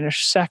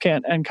finished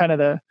second, and kind of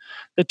the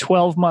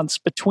 12 months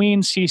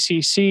between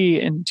CCC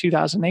in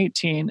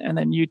 2018 and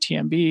then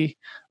UTMB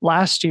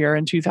last year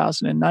in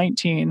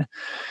 2019,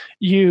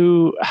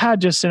 you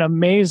had just an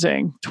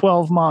amazing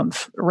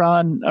 12-month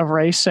run of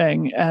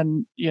racing.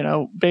 And,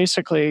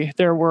 basically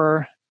there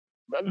were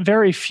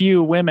very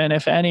few women,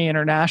 if any,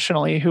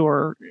 internationally who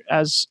were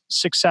as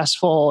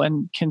successful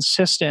and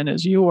consistent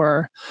as you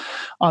were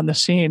on the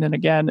scene. And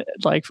again,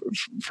 like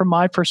from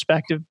my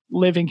perspective,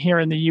 living here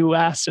in the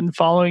US and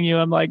following you,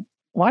 I'm like,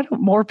 why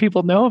don't more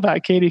people know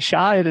about Katie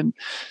Schide? And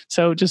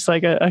so just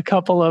like a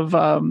couple of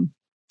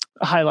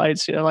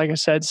highlights, like I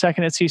said,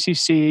 second at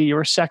CCC, you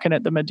were second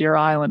at the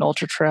Madeira Island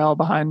Ultra Trail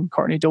behind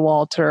Courtney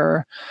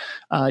Dauwalter.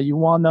 You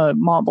won the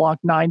Mont Blanc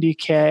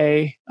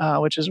 90K,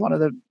 which is one of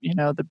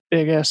the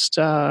biggest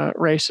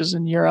races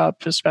in Europe,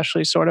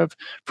 especially sort of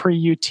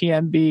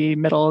pre-UTMB,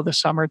 middle of the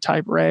summer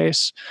type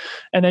race.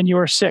 And then you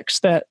were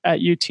sixth at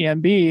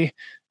UTMB,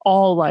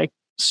 all like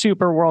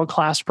super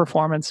world-class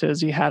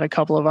performances. You had a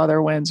couple of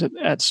other wins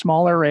at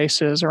smaller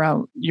races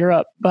around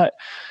Europe. But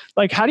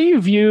like, how do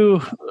you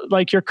view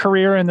like your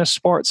career in the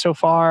sport so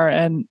far,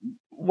 and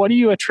what do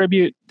you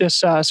attribute this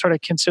sort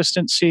of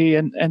consistency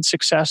and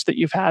success that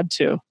you've had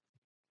to?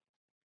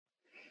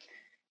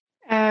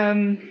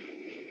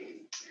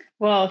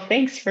 Well,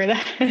 thanks for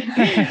that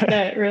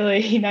that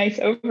really nice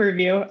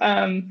overview.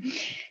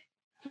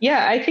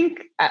 Yeah, I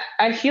think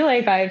I feel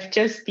like I've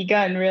just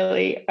begun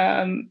really.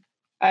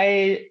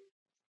 I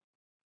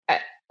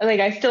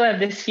still have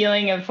this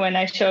feeling of when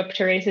I show up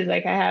to races,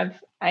 like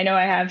I know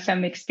I have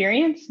some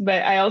experience,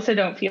 but I also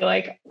don't feel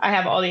like I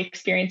have all the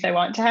experience I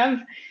want to have,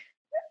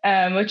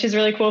 which is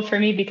really cool for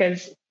me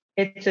because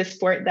it's a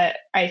sport that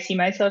I see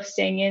myself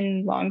staying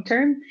in long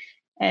term.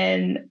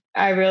 And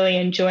I really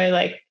enjoy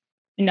like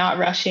not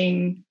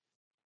rushing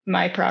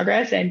my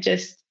progress and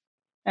just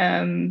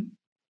being,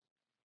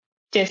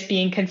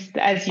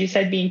 as you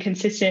said, being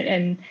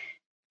consistent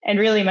and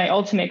really my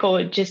ultimate goal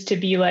is just to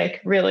be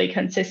like really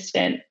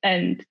consistent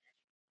and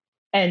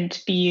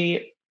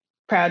be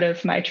proud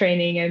of my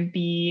training and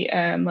be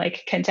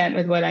like content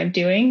with what I'm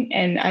doing.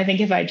 And I think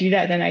if I do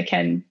that, then I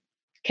can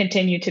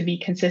continue to be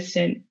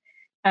consistent.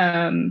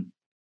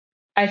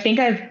 I think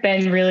I've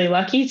been really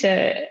lucky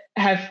to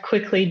have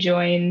quickly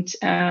joined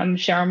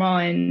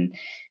Sharma and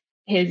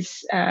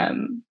his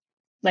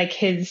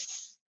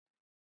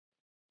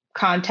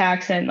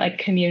contacts and like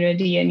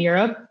community in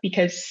Europe,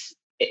 because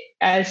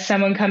as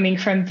someone coming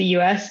from the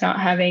US, not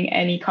having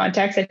any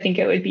contacts, I think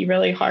it would be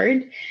really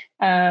hard.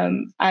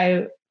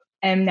 I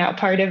am now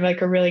part of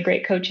like a really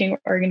great coaching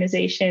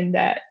organization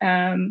that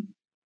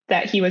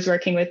he was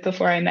working with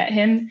before I met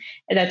him.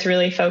 And that's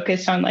really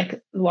focused on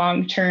like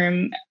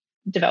long-term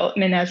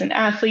development as an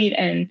athlete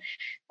and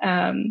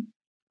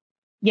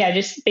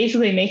just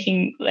basically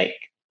making like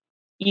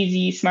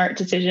easy, smart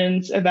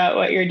decisions about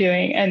what you're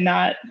doing and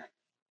not.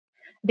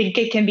 I think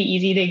it can be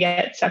easy to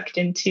get sucked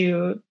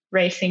into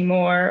racing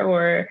more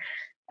or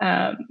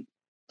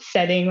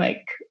setting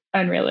like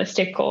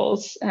unrealistic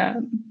goals.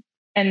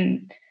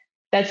 And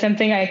that's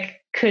something I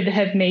could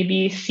have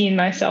maybe seen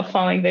myself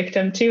falling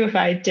victim to if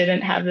I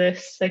didn't have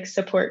this like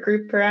support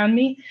group around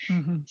me.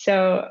 Mm-hmm.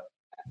 So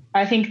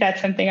I think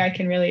that's something I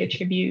can really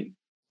attribute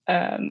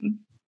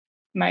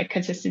my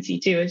consistency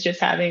to, is just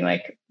having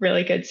like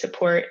really good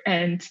support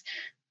and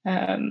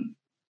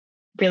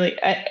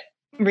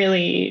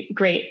really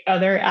great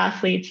other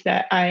athletes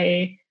that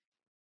I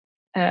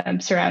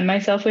surround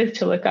myself with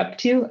to look up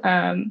to.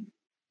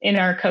 In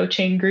our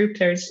coaching group,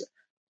 there's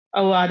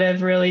a lot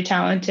of really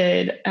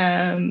talented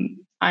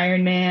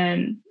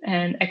Ironman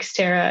and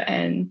Xterra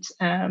and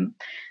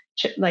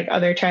like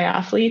other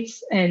triathletes.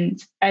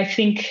 And I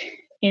think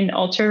in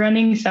ultra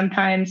running,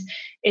 sometimes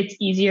it's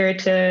easier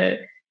to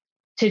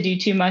do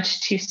too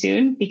much too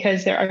soon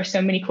because there are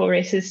so many cool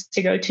races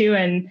to go to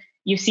and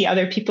you see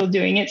other people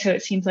doing it. So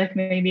it seems like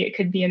maybe it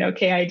could be an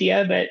okay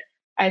idea. But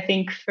I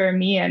think for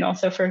me and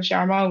also for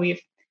Sharma,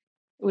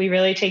 we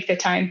really take the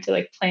time to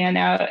like plan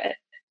out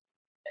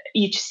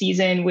each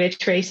season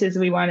which races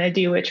we want to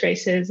do, which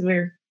races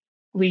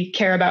we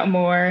care about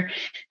more.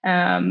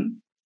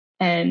 And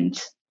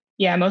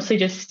mostly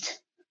just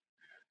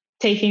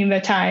taking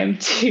the time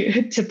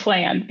to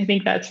plan. I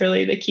think that's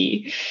really the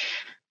key.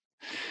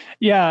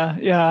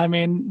 Yeah. I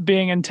mean,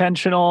 being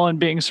intentional and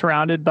being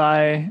surrounded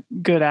by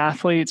good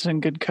athletes and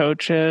good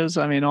coaches,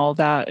 I mean, all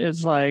that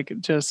is like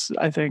just,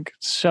 I think,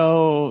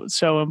 so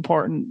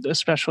important,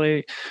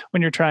 especially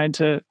when you're trying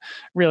to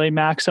really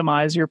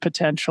maximize your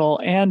potential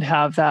and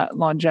have that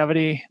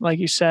longevity, like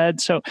you said.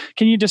 So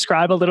can you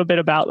describe a little bit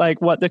about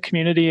like what the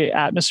community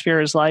atmosphere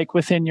is like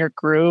within your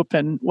group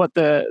and what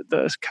the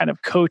kind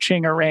of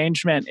coaching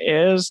arrangement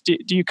is? Do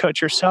you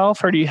coach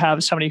yourself or do you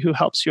have somebody who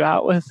helps you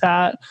out with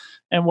that?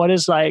 And what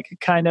is like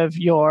kind of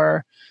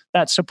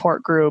that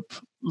support group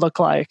look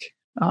like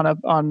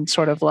on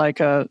sort of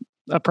like a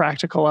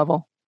practical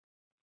level?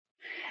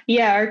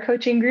 Yeah, our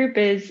coaching group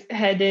is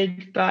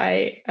headed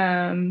by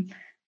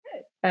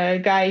a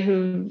guy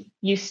who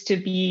used to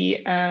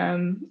be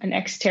an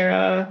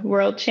Xterra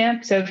world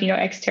champ. So if you know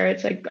Xterra,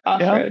 it's like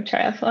off-road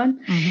triathlon.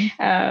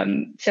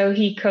 So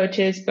he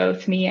coaches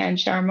both me and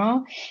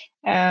Sharmal.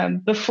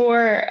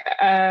 Before,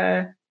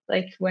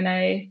 like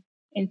when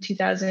in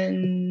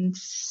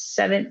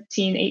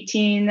 2017,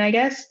 18, I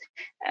guess,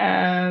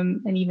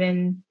 and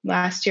even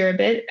last year a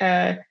bit,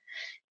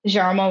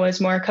 Jarmo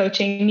was more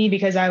coaching me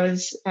because I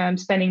was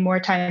spending more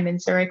time in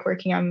Zurich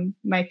working on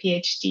my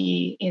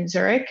PhD in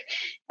Zurich.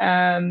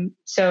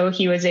 So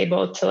he was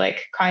able to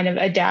like kind of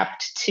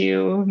adapt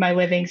to my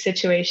living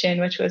situation,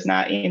 which was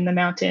not in the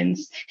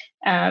mountains,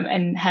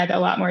 and had a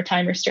lot more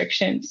time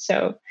restrictions.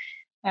 So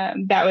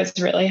that was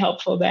really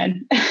helpful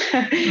then.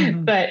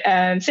 But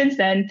since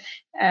then,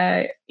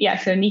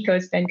 so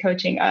Nico's been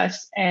coaching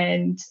us,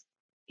 and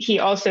he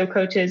also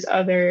coaches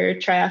other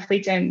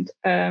triathletes and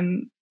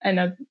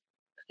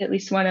at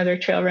least one other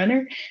trail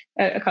runner,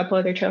 a couple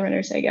other trail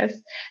runners, I guess.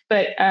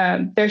 But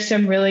there's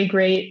some really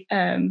great.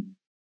 I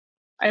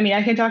mean,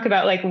 I can talk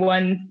about like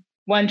one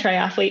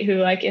triathlete who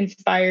like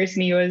inspires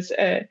me is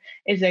a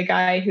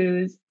guy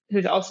who's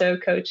also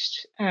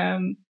coached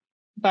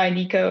by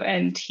Nico,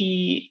 and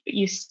he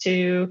used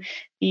to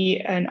be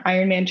an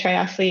Ironman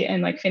triathlete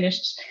and like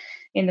finished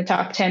in the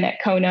top 10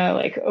 at Kona,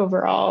 like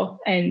overall.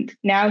 And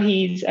now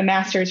he's a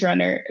masters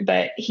runner,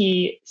 but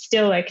he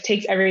still like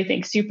takes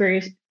everything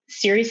super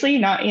seriously,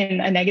 not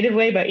in a negative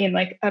way, but in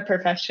like a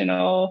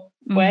professional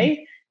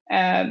way.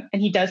 And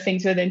he does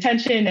things with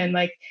intention, and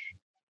like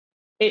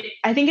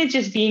I think it's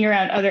just being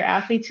around other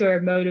athletes who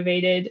are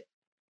motivated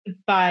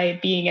by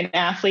being an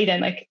athlete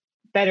and like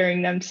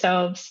bettering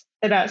themselves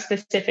about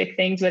specific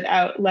things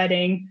without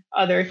letting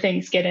other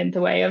things get in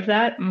the way of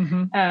that.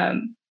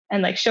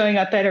 And like showing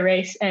up at a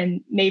race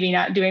and maybe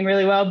not doing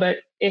really well, but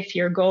if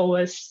your goal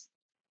was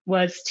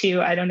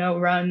to, I don't know,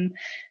 run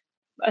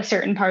a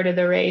certain part of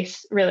the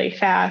race really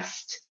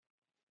fast,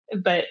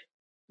 but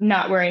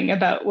not worrying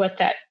about what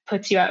that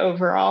puts you at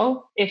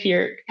overall. If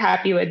you're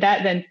happy with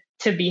that, then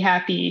to be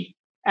happy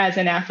as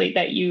an athlete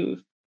that you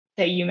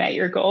met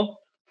your goal.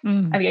 I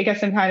mean, I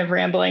guess I'm kind of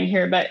rambling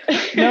here, but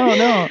no,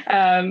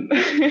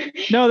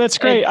 no, that's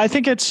great. I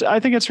think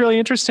it's really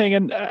interesting,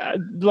 and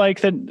like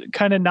the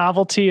kind of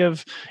novelty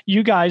of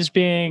you guys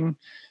being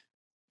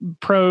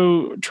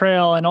pro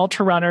trail and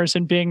ultra runners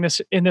and being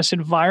in this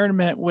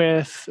environment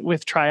with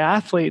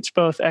triathletes,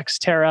 both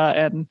Xterra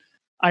and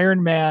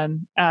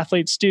Ironman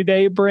athletes. Do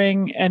they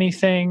bring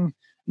anything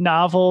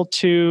novel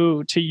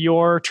to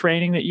your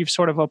training that you've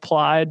sort of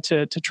applied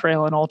to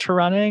trail and ultra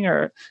running,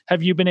 or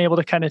have you been able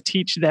to kind of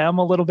teach them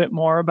a little bit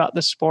more about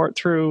the sport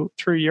through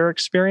your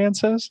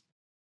experiences?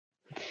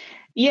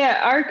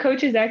 Yeah, our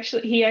coach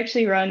he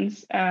actually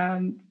runs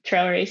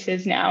trail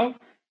races now.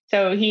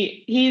 So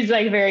he's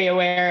like very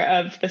aware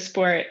of the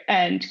sport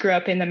and grew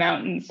up in the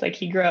mountains. Like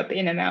he grew up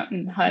in a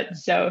mountain hut.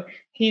 So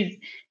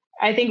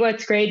I think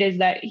what's great is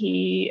that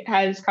he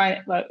has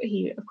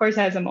he of course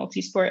has a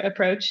multi-sport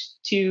approach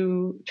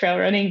to trail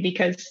running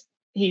because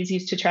he's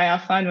used to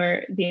triathlon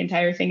where the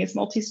entire thing is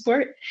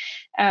multi-sport.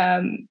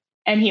 And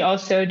he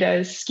also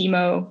does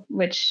skimo,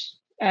 which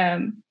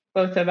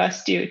both of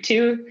us do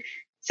too.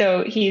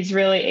 So he's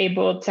really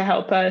able to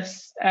help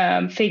us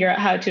figure out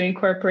how to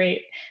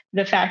incorporate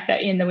the fact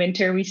that in the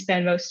winter we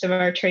spend most of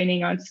our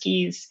training on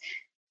skis,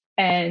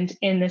 and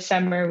in the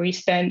summer we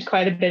spend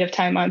quite a bit of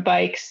time on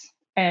bikes,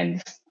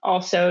 and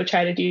also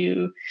try to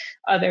do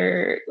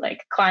other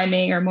like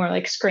climbing or more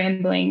like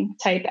scrambling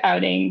type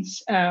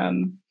outings.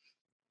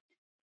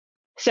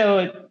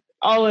 So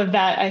all of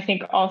that I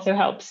think also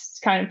helps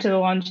kind of to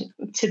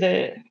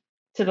the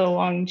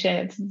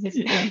longevity.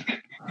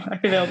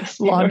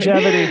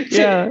 Longevity,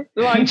 yeah.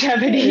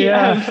 Longevity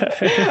of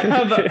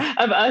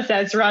us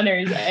as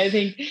runners. I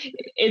think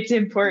it's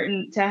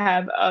important to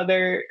have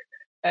other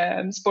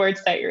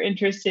sports that you're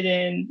interested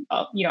in.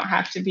 You don't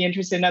have to be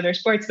interested in other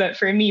sports, but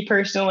for me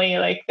personally,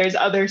 like there's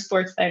other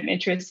sports that I'm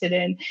interested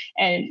in,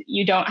 and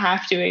you don't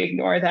have to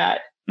ignore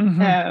that.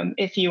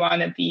 If you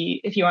want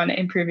to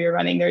improve your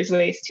running, there's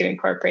ways to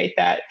incorporate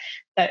that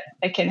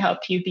can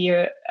help you be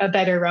a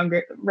better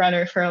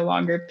runner for a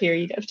longer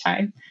period of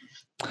time.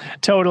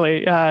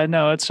 Totally.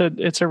 No,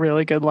 it's a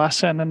really good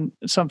lesson, and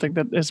something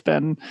that has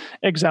been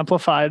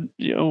exemplified,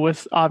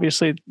 with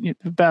obviously the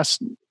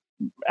best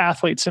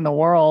athletes in the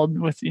world,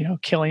 with,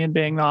 Kilian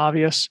being the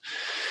obvious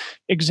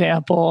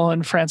example.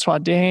 And Francois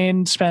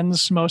Dane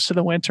spends most of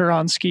the winter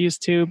on skis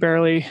too,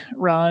 barely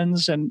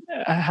runs, and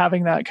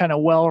having that kind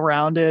of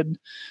well-rounded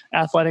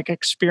athletic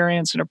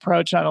experience and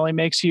approach not only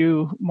makes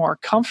you more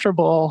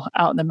comfortable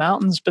out in the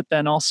mountains, but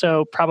then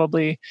also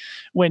probably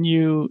when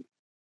you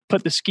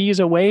put the skis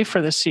away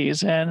for the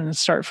season and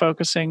start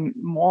focusing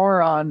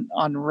more on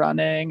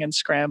running and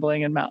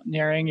scrambling and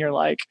mountaineering, you're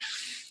like,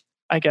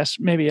 I guess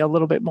maybe a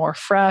little bit more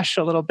fresh,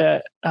 a little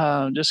bit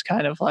just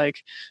kind of like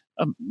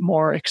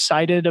more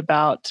excited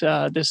about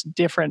this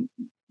different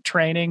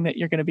training that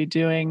you're going to be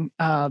doing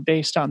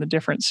based on the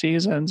different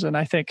seasons. And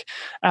I think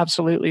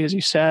absolutely, as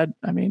you said,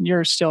 I mean,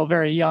 you're still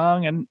very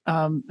young and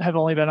have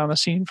only been on the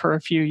scene for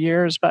a few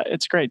years, but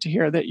it's great to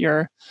hear that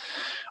you're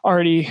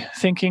already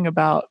thinking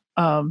about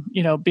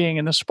being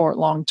in the sport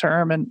long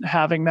term and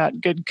having that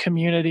good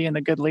community and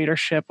the good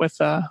leadership with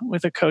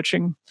a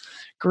coaching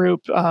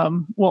group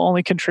will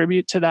only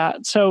contribute to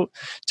that. So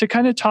to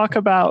kind of talk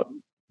about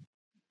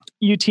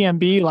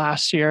UTMB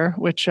last year,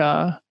 which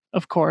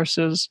of course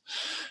is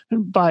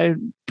by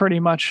pretty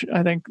much,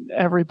 I think,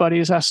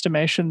 everybody's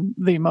estimation,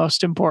 the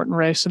most important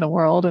race in the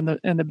world and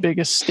the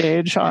biggest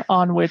stage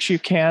on which you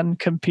can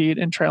compete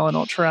in trail and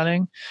ultra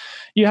running.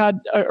 You had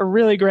a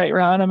really great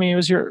run. I mean, it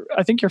was your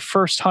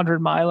first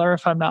 100-miler,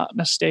 if I'm not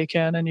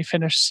mistaken, and you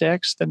finished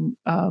sixth. And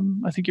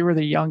I think you were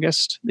the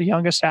youngest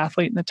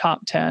athlete in the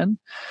top 10.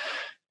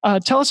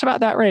 Tell us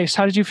about that race.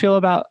 How did you feel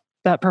about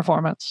that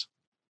performance?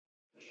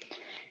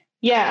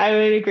 Yeah, I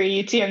would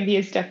agree. UTMB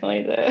is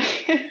definitely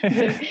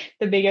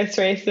the biggest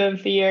race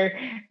of the year.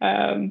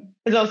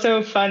 It's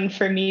also fun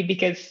for me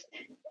because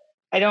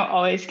I don't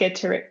always get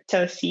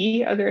to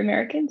see other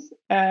Americans.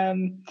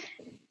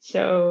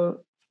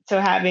 So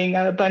having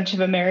a bunch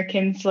of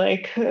Americans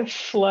like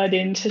flood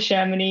into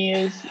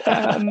Chamonix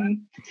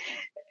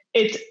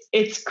is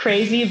it's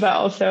crazy, but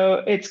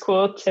also it's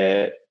cool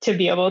to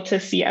be able to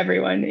see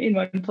everyone in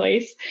one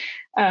place.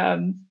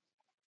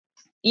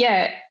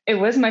 Yeah, it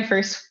was my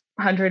first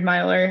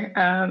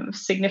 100-miler,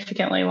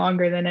 significantly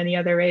longer than any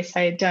other race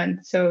I had done.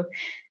 So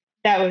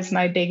that was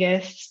my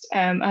biggest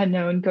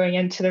unknown going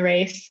into the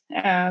race.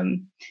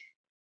 I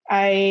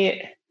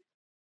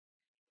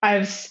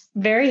was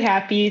very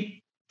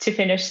happy to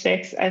finish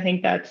sixth. I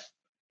think that's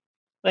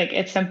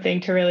it's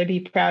something to really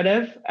be proud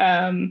of.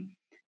 And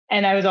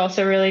I was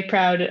also really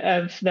proud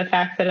of the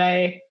fact that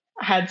I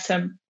had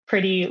some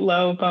pretty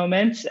low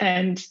moments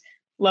and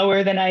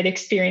lower than I'd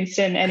experienced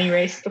in any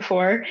race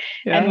before,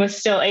 and was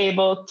still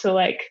able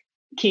to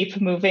keep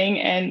moving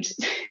and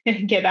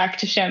get back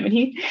to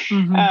Chamonix.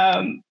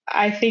 Mm-hmm.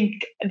 I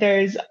think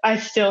I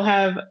still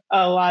have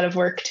a lot of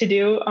work to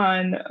do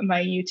on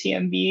my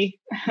UTMB,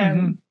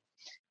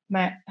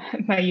 my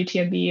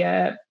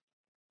UTMB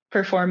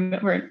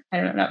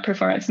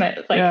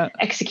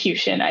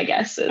execution, I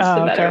guess is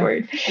the better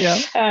word.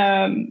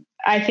 Yeah.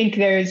 I think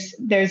there's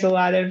a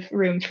lot of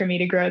room for me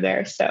to grow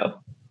there.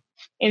 So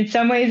in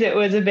some ways it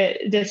was a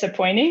bit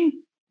disappointing,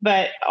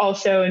 but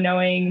also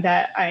knowing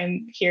that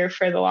I'm here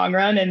for the long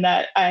run and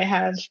that I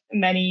have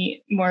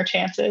many more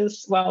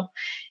chances. Well,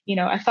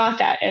 I thought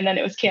that, and then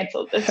it was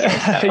canceled this year.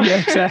 So.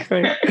 Yeah,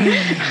 exactly.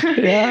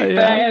 Yeah.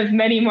 But I have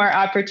many more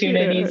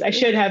opportunities. Yeah. I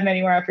should have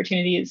many more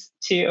opportunities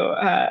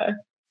to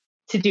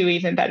do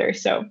even better.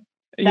 So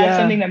that's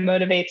something that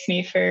motivates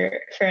me for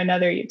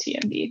another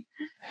UTMB.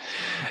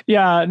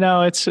 Yeah,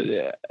 no, it's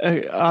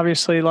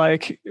obviously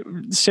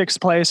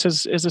sixth place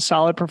is a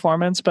solid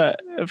performance, but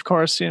of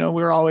course,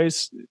 we're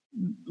always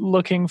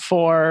looking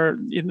for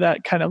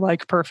that kind of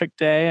perfect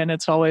day, and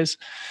it's always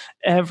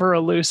ever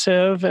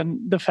elusive.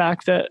 And the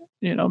fact that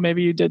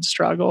maybe you did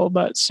struggle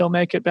but still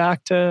make it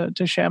back to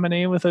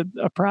Chamonix with a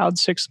proud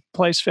sixth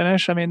place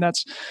finish, I mean,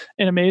 that's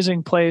an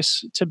amazing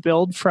place to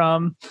build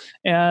from.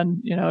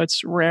 And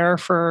it's rare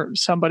for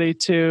somebody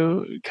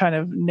to kind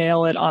of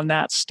nail it on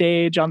that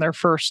stage on their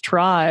first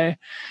try.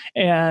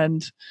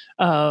 And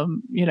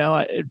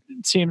it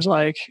seems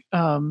like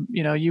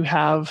you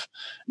have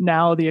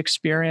now the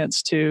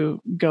experience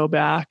to go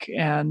back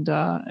and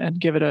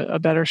give it a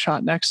better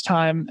shot next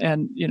time.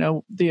 And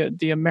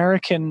the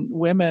American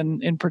women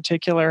in particular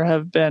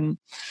have been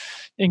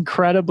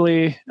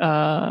incredibly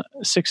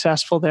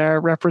successful there,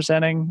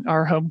 representing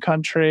our home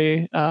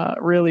country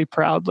really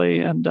proudly.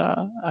 And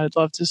I'd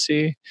love to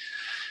see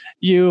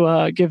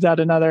you give that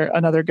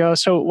another go.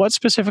 So what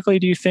specifically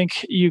do you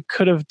think you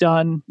could have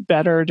done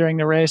better during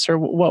the race, or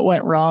what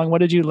went wrong? What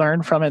did you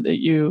learn from it that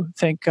you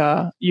think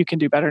you can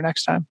do better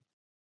next time?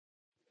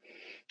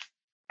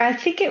 I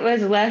think it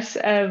was less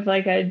of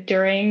a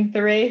during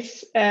the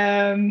race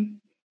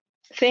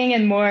thing,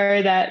 and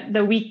more that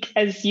the week,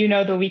 as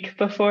the week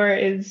before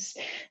is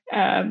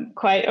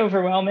quite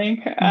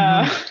overwhelming.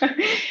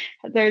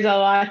 Mm-hmm. There's a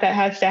lot that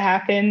has to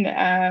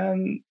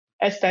happen,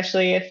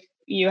 especially if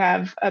you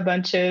have a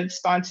bunch of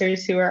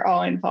sponsors who are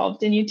all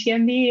involved in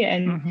UTMB,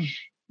 and mm-hmm.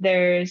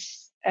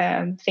 there's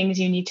things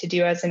you need to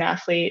do as an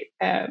athlete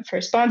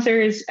for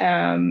sponsors,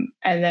 and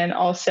then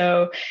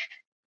also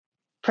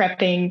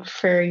prepping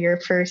for your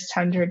first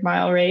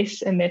 100-mile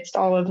race amidst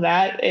all of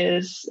that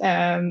is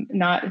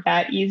not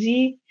that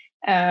easy.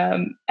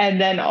 And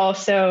then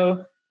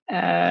also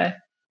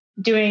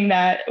doing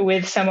that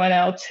with someone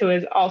else who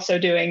is also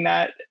doing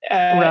that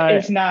right.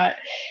 is not,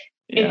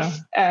 it's,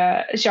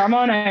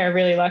 Jarmo and I are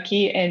really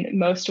lucky in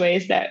most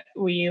ways that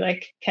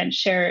we can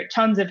share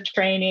tons of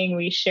training.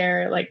 We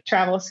share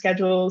travel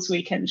schedules.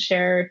 We can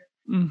share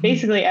mm-hmm.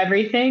 basically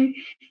everything.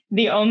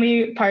 The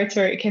only parts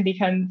where it can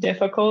become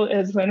difficult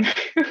is when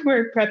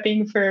we're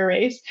prepping for a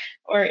race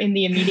or in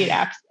the immediate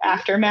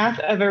aftermath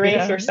of a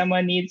race where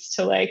someone needs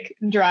to like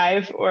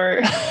drive or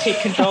take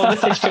control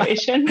of the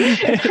situation.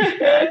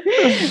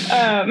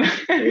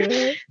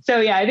 So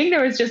yeah, I think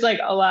there was just like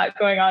a lot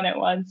going on at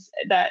once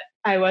that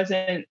I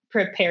wasn't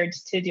prepared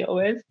to deal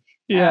with.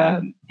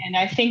 And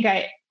I think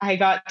I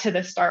got to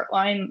the start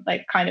line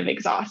like kind of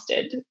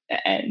exhausted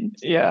and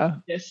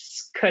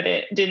just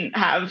didn't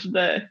have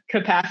the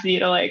capacity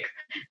to like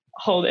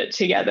hold it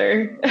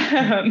together.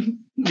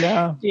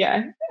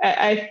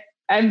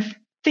 I'm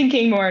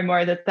thinking more and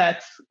more that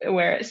that's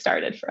where it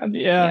started from.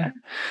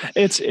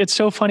 It's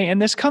so funny. And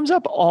this comes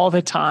up all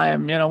the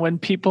time, when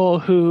people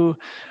who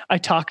I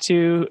talk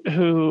to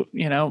who,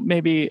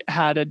 maybe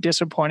had a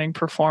disappointing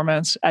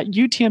performance at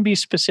UTMB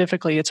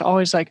specifically, it's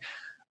always like,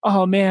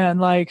 oh man,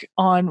 like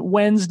on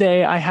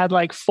Wednesday, I had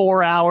like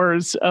 4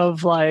 hours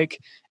of like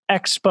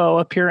expo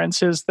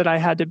appearances that I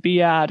had to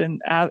be at.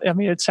 And I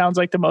mean, it sounds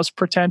like the most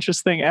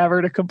pretentious thing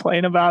ever to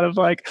complain about of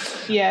like,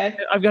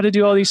 I've got to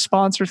do all these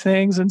sponsor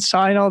things and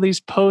sign all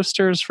these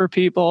posters for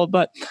people.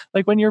 But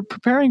like when you're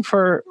preparing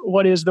for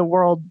what is the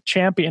world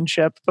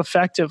championship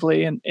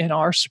effectively in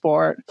our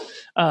sport,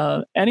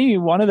 any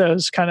one of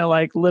those kind of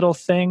like little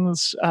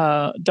things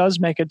does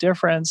make a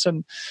difference.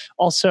 And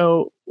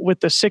also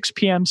with the 6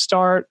 p.m.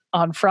 start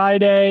on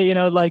Friday,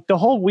 like the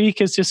whole week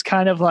is just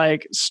kind of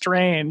like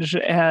strange.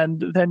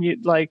 And then you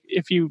like,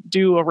 if you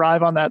do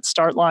arrive on that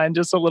start line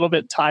just a little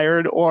bit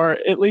tired, or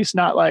at least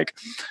not like,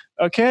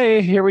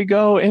 okay, here we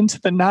go into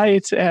the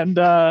night. And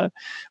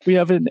we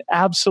have an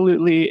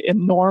absolutely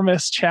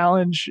enormous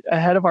challenge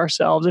ahead of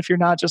ourselves. If you're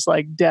not just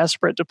like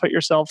desperate to put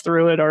yourself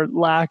through it or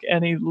lack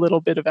any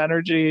little bit of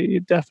energy, you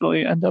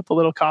definitely end up a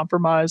little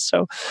compromised.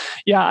 So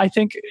yeah, I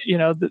think,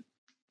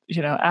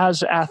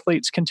 as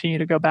athletes continue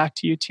to go back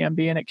to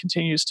UTMB and it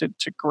continues to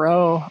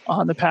grow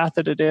on the path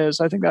that it is,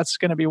 I think that's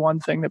going to be one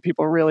thing that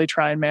people really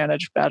try and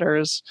manage better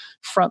is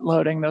front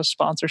loading those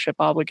sponsorship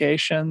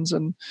obligations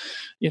and,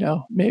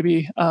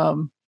 maybe,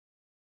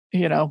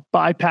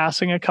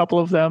 bypassing a couple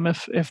of them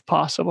if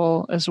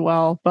possible as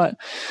well. But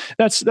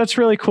that's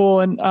really cool.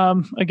 And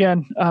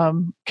again,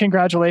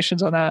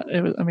 congratulations on that.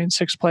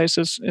 Sixth place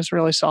is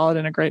really solid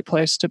and a great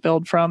place to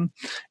build from.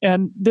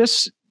 And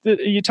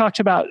you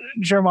talked about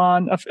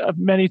Germain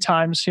many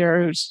times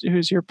here,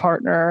 who's your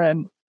partner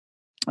and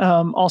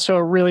also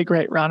a really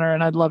great runner.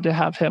 And I'd love to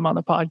have him on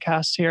the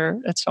podcast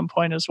here at some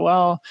point as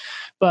well.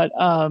 But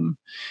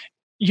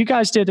you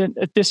guys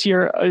this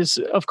year is,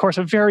 of course,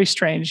 a very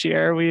strange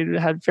year. We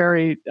had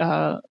very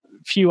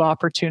few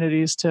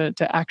opportunities to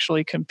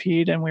actually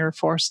compete, and we were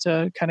forced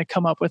to kind of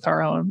come up with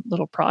our own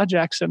little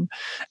projects. And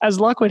as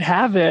luck would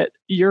have it,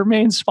 your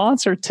main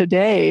sponsor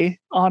today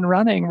on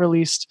running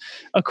released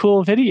a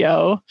cool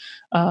video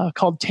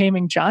called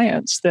Taming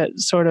Giants that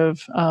sort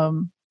of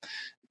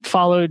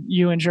followed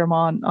you and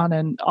Germain on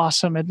an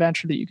awesome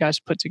adventure that you guys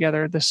put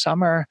together this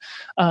summer.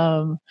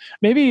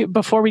 Maybe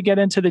before we get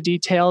into the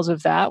details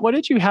of that, what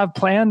did you have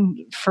planned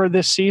for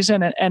this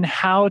season, and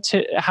how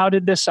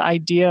did this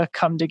idea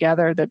come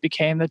together that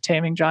became the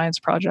Taming Giants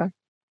project?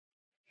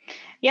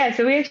 Yeah,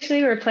 so we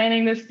actually were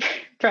planning this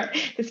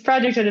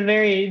project at a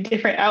very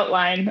different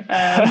outline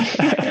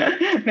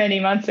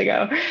many months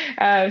ago.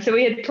 So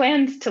we had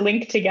planned to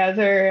link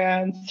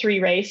together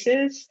 3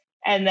 races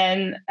and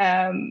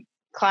then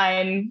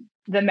climb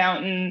the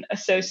mountain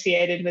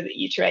associated with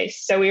each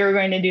race. So we were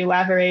going to do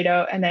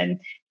Lavaredo and then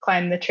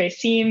climb the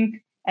Tracim,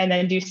 and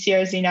then do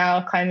Sierre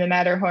Zinal, climb the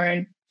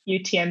Matterhorn,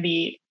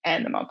 UTMB,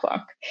 and the Mont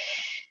Blanc,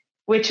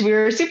 which we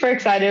were super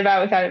excited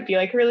about. We thought it'd be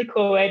like a really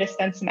cool way to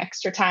spend some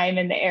extra time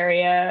in the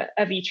area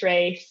of each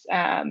race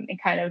and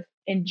kind of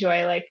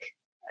enjoy like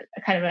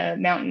kind of a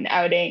mountain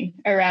outing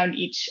around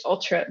each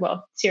ultra.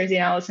 Well, Sierre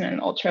Zinal isn't an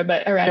ultra,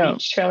 but around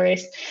each trail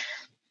race.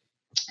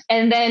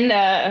 And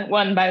then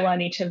one by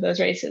one, each of those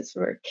races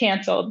were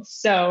canceled.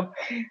 So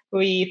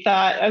we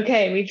thought,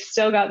 okay, we've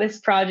still got this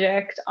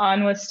project.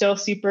 On was still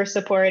super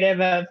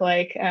supportive of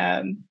like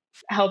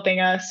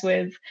helping us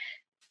with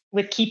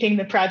keeping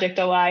the project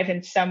alive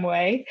in some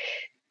way.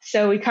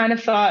 So we kind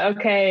of thought,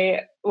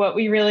 okay, what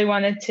we really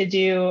wanted to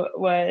do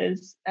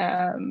was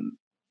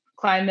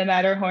climb the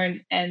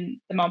Matterhorn and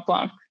the Mont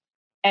Blanc.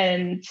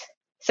 And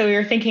so we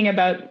were thinking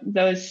about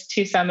those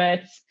 2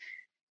 summits.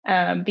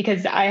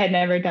 Because I had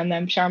never done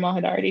them. Charmel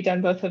had already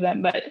done both of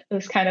them, but it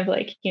was kind of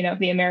like,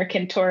 the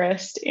American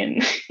tourist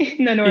in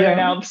the Northern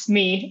Alps,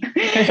 me.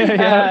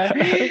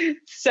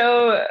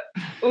 So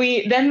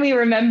we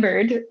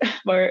remembered,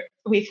 or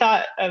we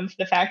thought of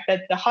the fact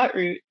that the hot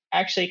route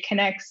actually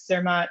connects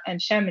Zermatt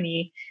and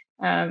Chamonix.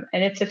 And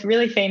it's a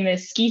really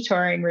famous ski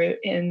touring route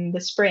in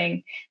the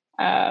spring.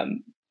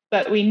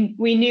 But we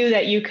knew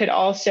that you could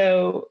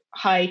also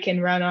hike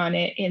and run on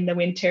it in the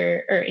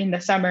winter or in the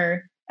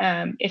summer,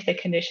 if the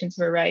conditions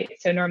were right.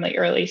 So normally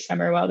early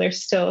summer while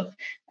there's still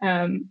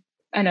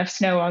enough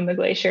snow on the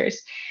glaciers.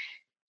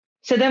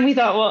 So then we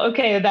thought, well,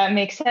 okay, that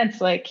makes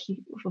sense. Like,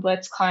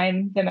 let's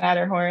climb the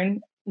Matterhorn,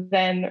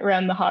 then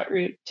run the hot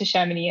route to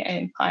Chamonix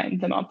and climb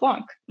the Mont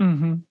Blanc.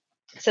 Mm-hmm.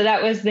 So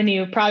that was the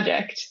new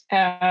project.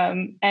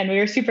 And we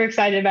were super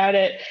excited about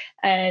it,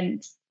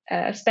 and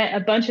spent a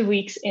bunch of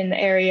weeks in the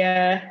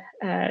area,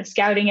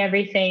 scouting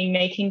everything,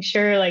 making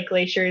sure like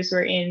glaciers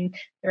were in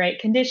the right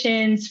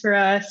conditions for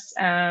us,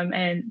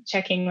 and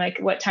checking like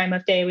what time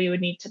of day we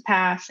would need to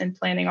pass and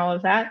planning all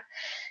of that.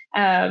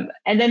 And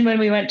then when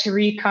we went to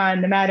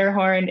recon the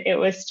Matterhorn, it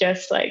was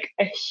just like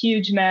a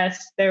huge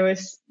mess. There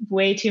was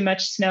way too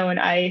much snow and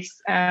ice.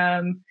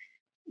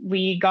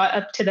 We got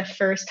up to the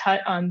first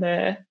hut on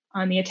the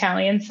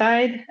Italian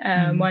side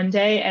one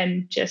day,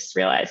 and just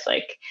realized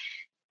like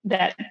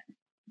that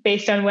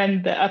based on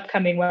when the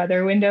upcoming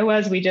weather window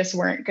was, we just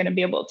weren't going to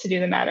be able to do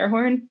the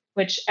Matterhorn,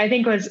 which I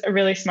think was a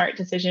really smart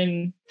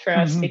decision for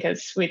us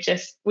because we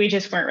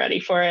just weren't ready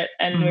for it.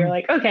 And we were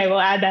like, okay,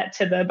 we'll add that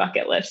to the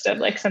bucket list of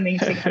like something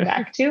to come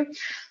back to.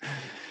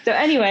 So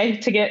anyway,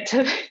 to get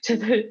to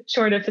the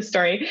short of the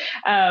story,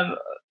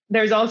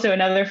 there's also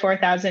another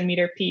 4,000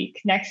 meter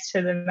peak next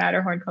to the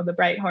Matterhorn called the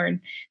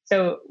Brighthorn.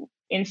 So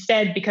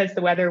instead, because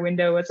the weather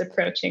window was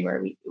approaching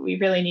where we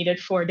really needed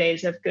 4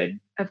 days of good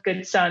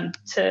sun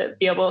to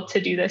be able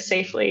to do this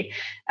safely,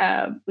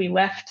 we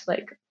left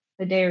like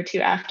a day or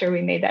two after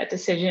we made that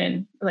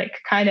decision,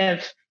 like kind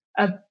of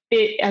a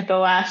bit at the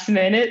last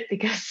minute,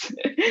 because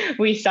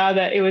we saw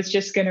that it was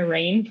just going to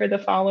rain for the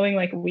following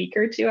like week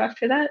or two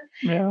after that.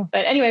 Yeah.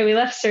 But anyway, we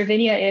left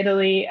Cervinia,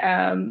 Italy.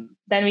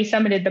 Then we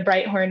summited the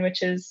Brighthorn,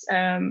 which is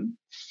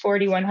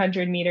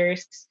 4,100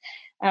 meters.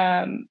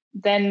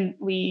 Then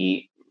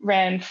we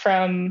ran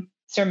from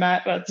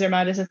Zermatt. Well,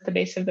 Zermatt is at the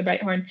base of the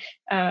Brighthorn,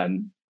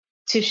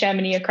 to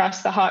Chamonix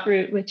across the hot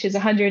route, which is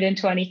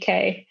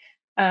 120K.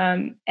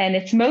 And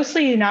it's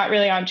mostly not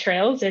really on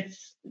trails.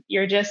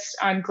 You're just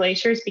on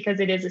glaciers because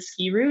it is a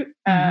ski route.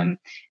 And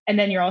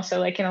then you're also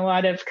like in a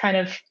lot of kind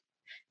of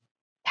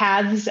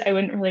paths. I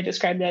wouldn't really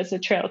describe that as a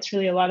trail. It's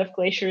really a lot of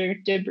glacier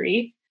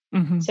debris.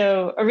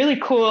 So a really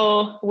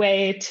cool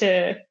way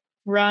to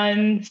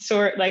run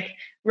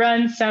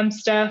some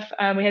stuff.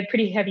 We had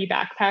pretty heavy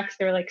backpacks.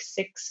 They were like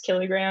 6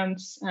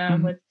 kilograms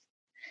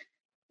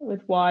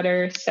with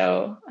water.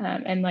 So,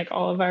 and like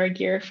all of our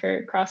gear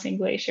for crossing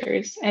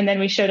glaciers. And then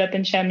we showed up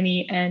in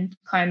Chamonix and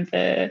climbed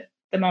the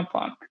Mont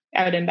Blanc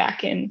out and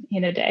back in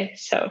a day.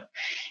 So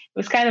it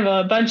was kind of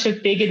a bunch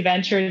of big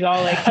adventures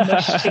all like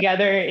mushed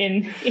together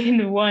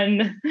in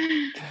one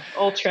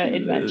ultra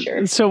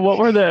adventure. So what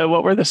were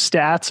the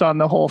stats on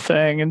the whole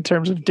thing in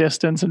terms of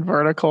distance and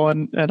vertical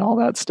and all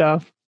that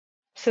stuff?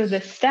 So the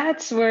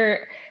stats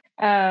were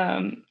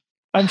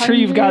I'm sure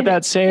you've got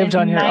that saved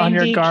on your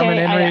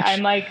Garmin InReach.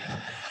 I'm like,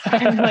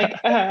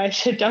 I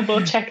should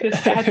double check the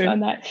stats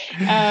on that.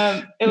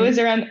 It was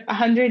around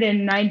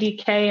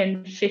 190K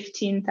and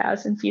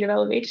 15,000 feet of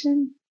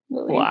elevation.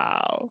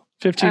 Wow.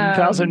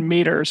 15,000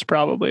 meters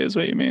probably is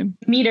what you mean.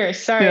 Meters,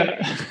 sorry.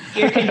 Yeah.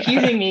 You're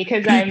confusing me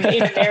because I'm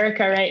in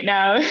America right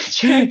now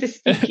trying to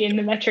speak in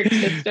the metric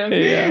system.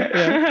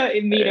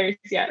 In meters,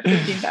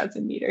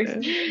 15,000 meters.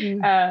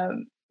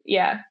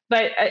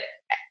 But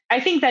I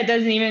think that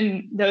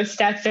those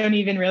stats don't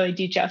even really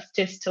do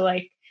justice to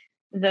like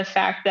the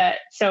fact that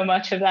so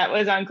much of that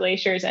was on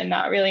glaciers and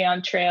not really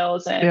on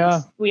trails.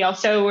 And we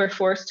also were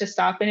forced to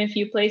stop in a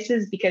few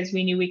places because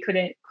we knew we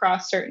couldn't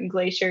cross certain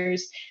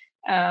glaciers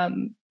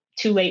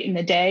too late in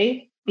the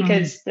day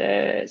because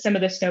some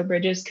of the snow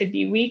bridges could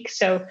be weak.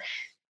 So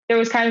there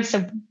was kind of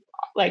some,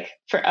 like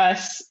for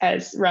us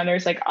as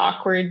runners, like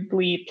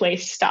awkwardly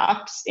placed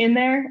stops in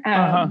there,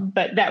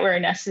 but that were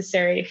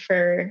necessary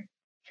for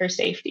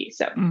safety.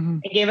 So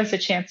it gave us a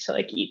chance to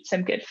like eat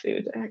some good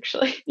food,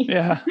 actually.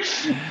 Yeah.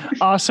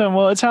 Awesome.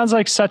 Well, it sounds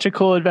like such a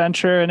cool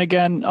adventure. And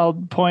again, I'll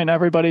point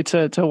everybody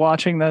to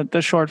watching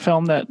the short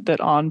film that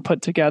On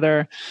put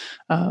together,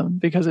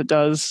 because it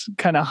does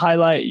kind of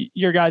highlight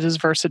your guys'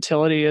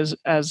 versatility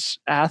as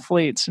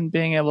athletes and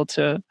being able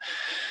to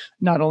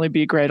not only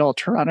be great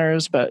ultra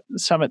runners, but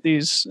summit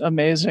these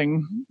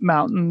amazing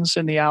mountains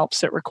in the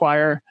Alps that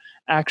require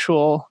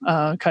actual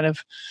kind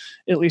of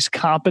at least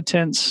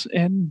competence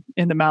in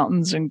the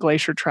mountains and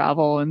glacier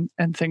travel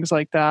and things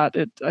like that.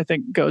 It, I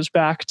think, goes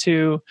back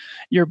to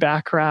your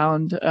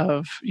background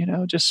of,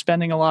 just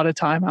spending a lot of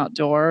time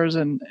outdoors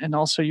and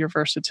also your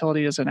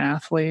versatility as an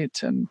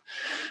athlete. And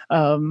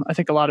I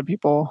think a lot of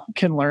people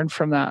can learn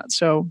from that.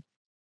 So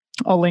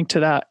I'll link to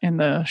that in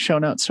the show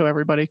notes so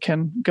everybody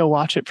can go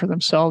watch it for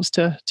themselves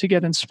to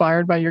get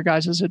inspired by your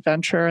guys'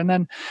 adventure. And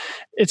then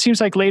it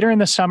seems like later in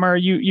the summer,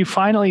 you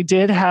finally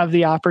did have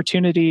the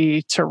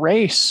opportunity to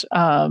race.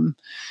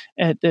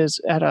 It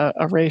is at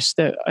a race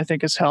that I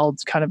think is held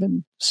kind of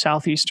in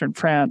southeastern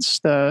France,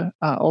 the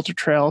Ultra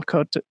Trail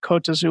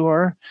Côte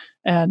d'Azur.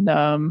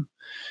 And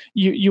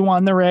you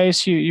won the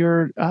race.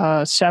 You're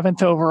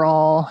 7th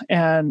overall,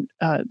 and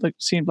it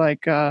seemed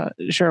like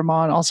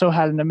Germain also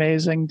had an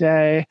amazing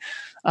day.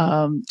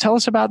 Tell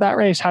us about that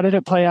race. How did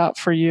it play out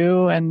for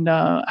you, and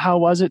how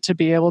was it to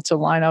be able to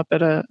line up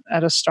at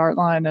a start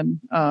line and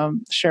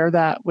share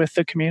that with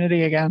the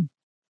community again?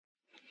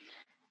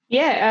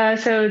 Yeah,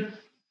 so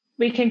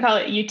we can call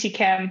it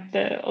UTCAM,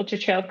 the Ultra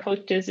Trail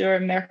Côte d'Azur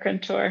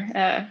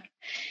Mercantour.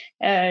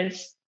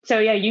 So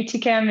yeah,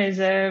 UTCAM is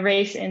a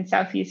race in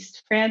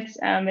Southeast France.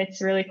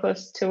 It's really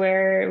close to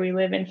where we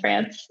live in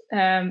France,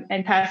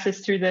 and passes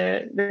through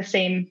the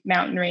same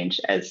mountain range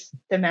as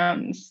the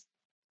mountains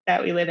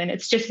that we live in.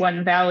 It's just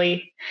one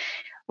valley.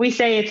 We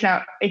say it's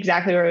not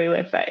exactly where we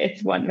live, but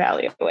it's one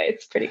valley away.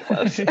 It's pretty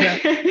close. So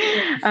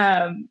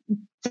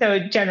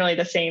generally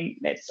the same.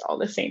 It's all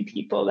the same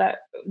people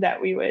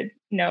that we would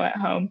know at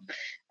home.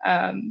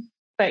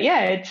 But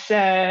yeah, it's.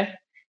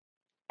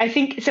 I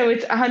think so.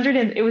 It's 100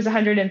 and it was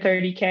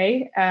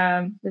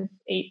 130K, with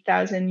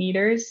 8,000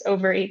 meters,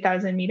 over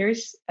 8,000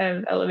 meters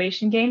of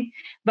elevation gain.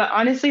 But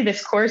honestly,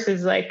 this course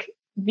is like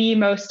the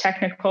most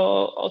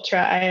technical ultra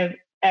I have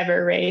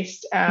ever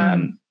raced.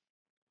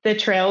 The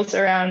trails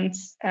around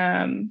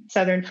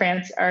southern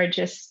France are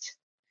just,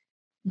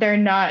 they're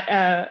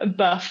not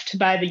buffed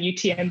by the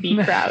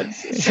UTMB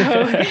crowds.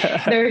 So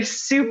they're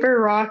super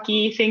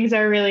rocky. Things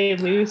are really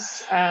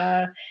loose.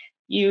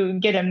 You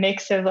get a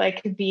mix of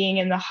like being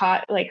in the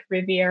hot, like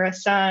Riviera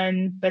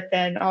sun, but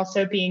then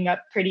also being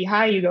up pretty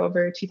high. You go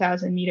over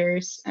 2,000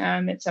 meters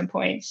at some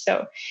point.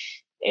 So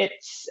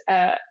it's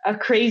a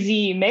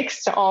crazy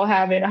mix to all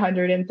have in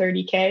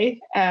 130K.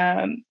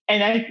 And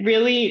I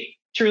really,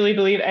 truly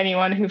believe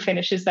anyone who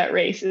finishes that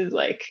race is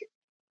like,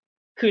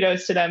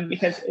 kudos to them,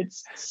 because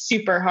it's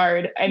super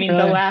hard. I mean,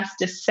 Really? the last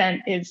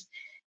descent is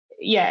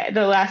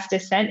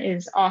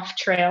off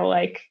trail,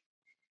 like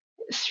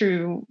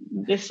through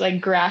this like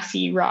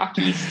grassy,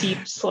 rocky,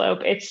 steep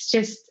slope. It's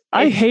just,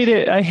 I hate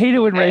it. I hate it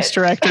when race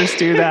directors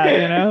do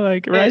that,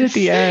 like right at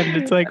the end.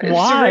 It's like,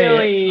 why? It's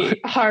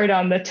really hard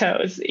on the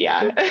toes.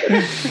 Yeah.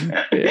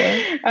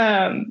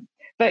 Yeah.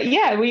 But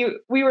yeah,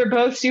 we were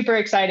both super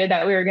excited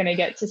that we were going to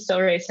get to still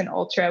race an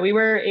ultra. We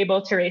were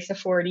able to race a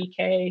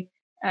 40K,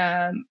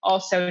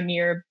 also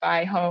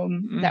nearby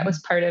home. That was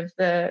part of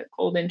the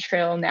Golden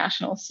Trail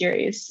National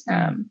Series.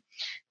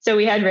 So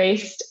we had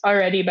raced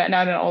already, but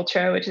not an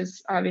ultra, which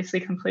is obviously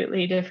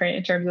completely different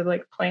in terms of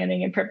like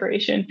planning and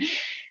preparation.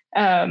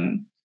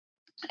 And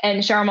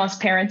Charmel's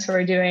parents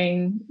were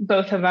doing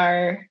both of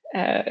our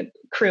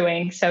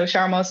crewing. So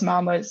Charmel's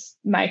mom was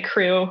my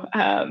crew,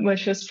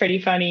 which was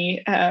pretty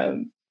funny.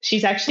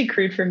 She's actually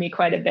crewed for me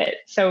quite a bit.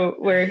 So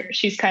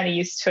she's kind of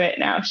used to it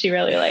now. She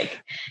really like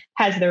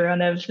has the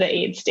run of the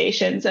aid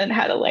stations and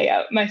how to lay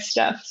out my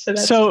stuff. So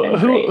that's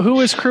who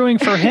was crewing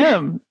for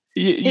him?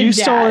 You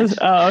stole his.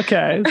 Oh,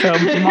 okay. So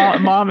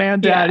mom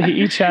and dad,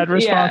 he each had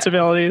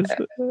responsibilities.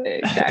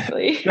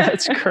 Exactly.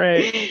 That's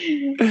great.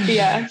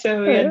 Yeah.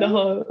 So we had the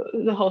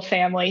whole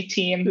family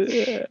team.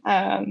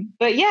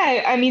 But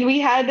yeah, I mean,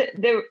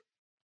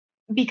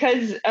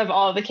 because of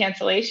all the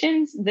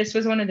cancellations, this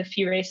was one of the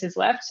few races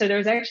left. So there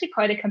was actually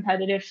quite a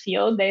competitive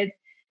field. They had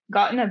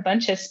gotten a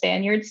bunch of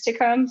Spaniards to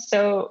come.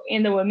 So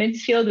in the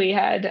women's field, we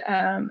had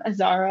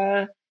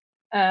Azara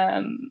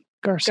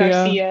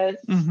Garcia.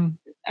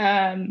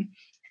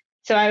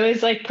 So I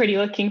was like pretty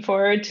looking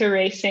forward to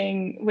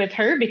racing with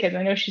her because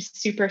I know she's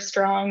super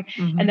strong.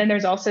 And then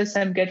there's also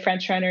some good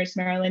French runners,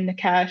 Marilyn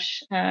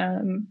Nakache,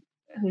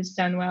 who's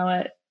done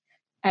well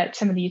at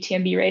some of the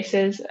UTMB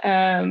races.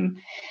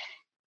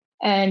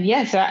 And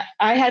yeah, so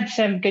I had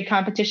some good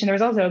competition. There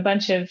was also a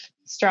bunch of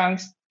strong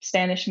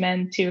Spanish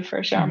men too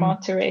for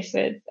Charmel to race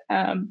with.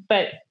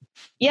 But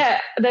yeah,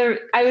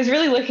 I was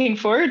really looking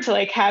forward to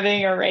like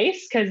having a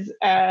race because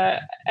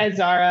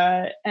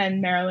Azara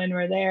and Marilyn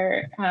were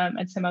there,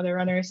 and some other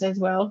runners as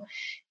well.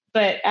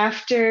 But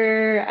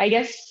after, I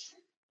guess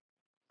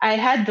I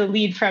had the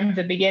lead from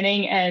the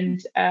beginning,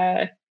 and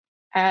at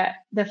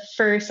the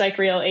first like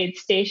real aid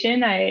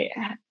station,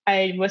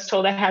 I was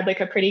told I had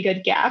like a pretty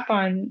good gap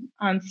on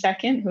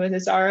second, who was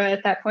Azara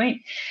at that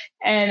point.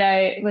 And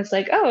I was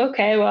like, oh,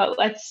 okay, well,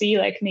 let's see,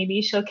 like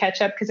maybe she'll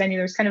catch up, because I knew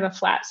there was kind of a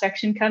flat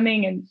section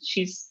coming and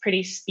she's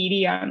pretty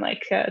speedy on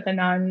like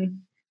the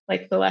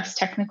less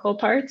technical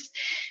parts.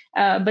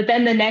 But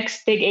then the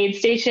next big aid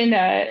station,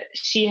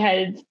 she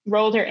had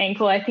rolled her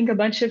ankle, I think, a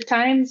bunch of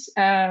times.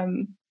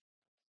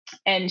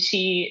 And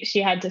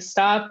she had to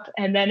stop.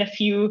 And then a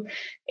few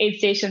aid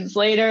stations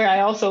later, I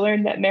also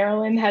learned that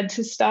Marilyn had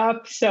to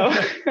stop. So,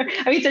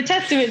 I mean, it's a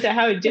testament to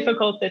how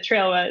difficult the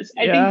trail was.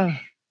 I think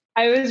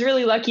I was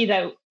really lucky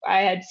that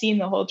I had seen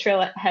the whole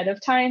trail ahead of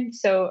time.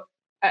 So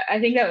I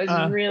think that was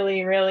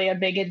really, really a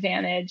big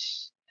advantage,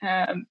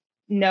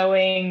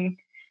 knowing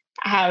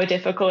how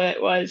difficult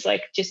it was,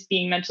 like just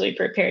being mentally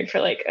prepared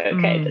for like,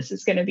 okay, this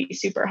is going to be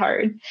super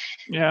hard.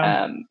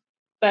 Yeah.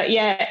 But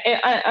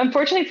yeah,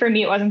 unfortunately for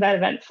me, it wasn't that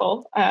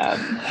eventful.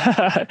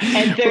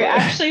 And there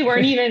actually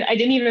I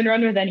didn't even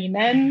run with any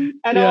men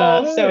at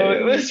all. So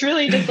it was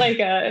really just like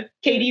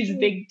Katie's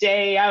big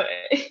day out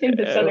in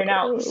the Southern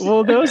Alps.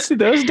 Well, those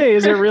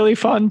days are really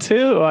fun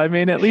too. I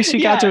mean, at least you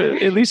got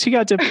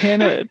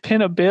to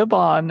pin a bib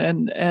on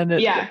and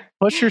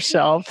push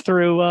yourself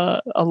through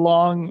a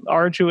long,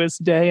 arduous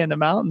day in the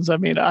mountains. I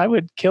mean, I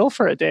would kill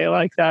for a day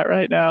like that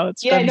right now.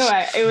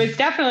 It was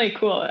definitely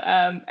cool.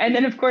 And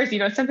then of course,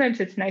 sometimes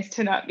it's nice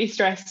to not be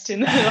stressed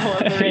in the middle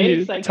of a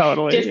race, like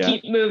totally, just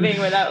keep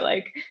moving without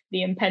like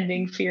the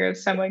impending fear of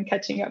someone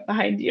catching up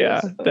behind you.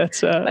 Yeah,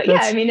 so,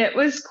 I mean, it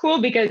was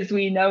cool because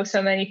we know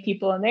so many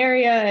people in the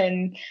area,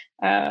 and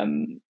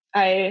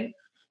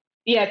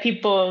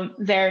people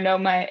there know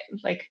my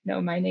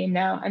name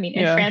now. I mean,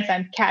 in France,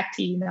 I'm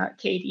Cathy, not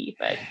Katie,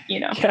 but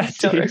I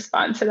still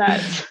respond to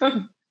that.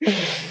 So.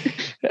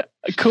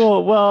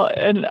 Cool. Well,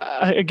 and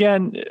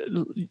again,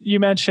 you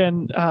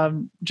mentioned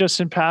just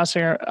in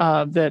passing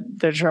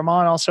that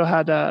Germain also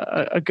had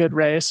a good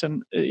race,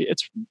 and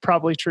it's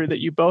probably true that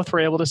you both were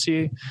able to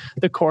see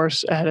the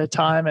course ahead of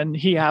time, and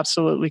he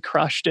absolutely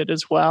crushed it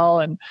as well.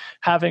 And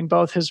having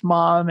both his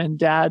mom and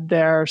dad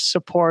there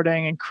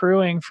supporting and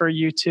crewing for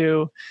you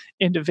two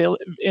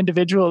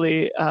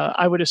individually,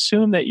 I would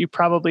assume that you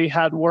probably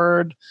had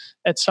word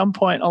at some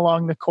point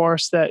along the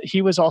course that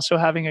he was also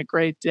having a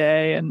great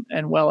day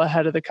and well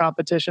ahead of the competition.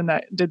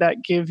 Did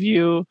that give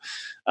you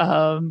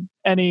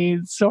any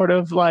sort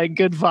of like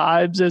good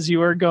vibes as you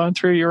were going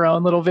through your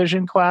own little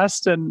vision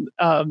quest? And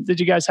did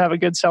you guys have a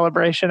good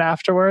celebration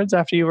afterwards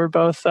after you were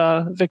both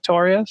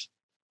victorious?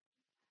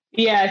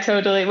 Yeah,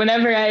 totally.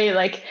 Whenever I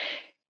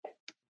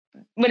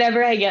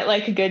get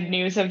like good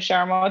news of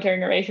Charmant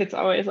during a race, it's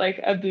always like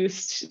a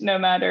boost, no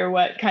matter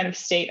what kind of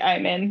state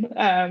I'm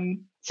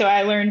in. So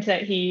I learned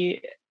that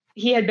he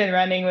had been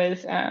running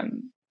with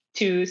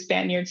two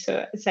Spaniards,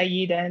 so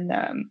Schide and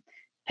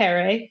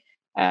Pere,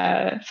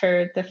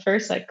 for the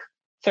first like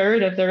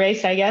third of the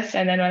race, I guess.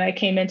 And then when I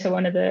came into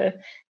one of the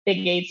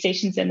big aid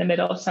stations in the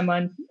middle,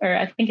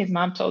 I think his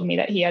mom told me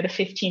that he had a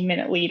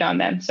 15-minute lead on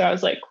them. So I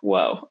was like,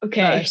 whoa,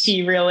 okay, nice.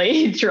 He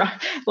really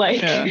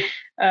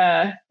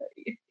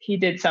he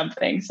did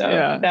something.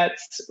 So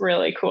that's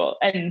really cool.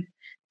 And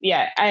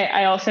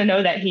I also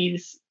know that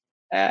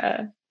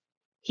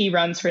he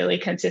runs really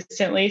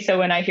consistently. So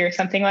when I hear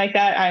something like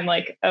that, I'm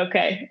like,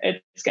 okay,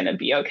 it's going to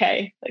be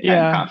okay. Like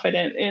I'm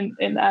confident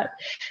in that.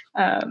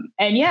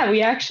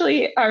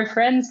 Our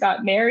friends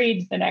got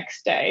married the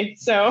next day.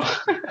 So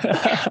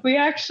we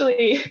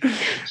actually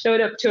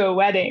showed up to a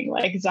wedding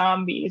like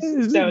zombies.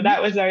 So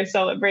that was our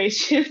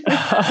celebration.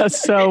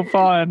 So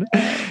fun.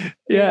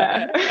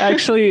 Yeah.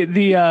 Actually,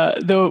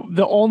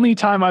 the only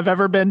time I've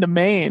ever been to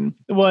Maine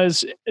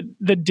was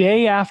the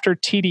day after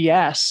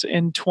TDS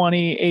in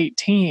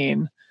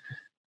 2018.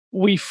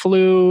 We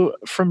flew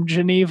from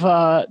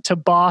Geneva to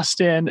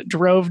Boston,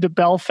 drove to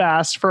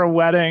Belfast for a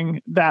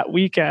wedding that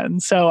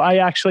weekend. So I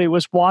actually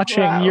was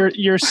watching your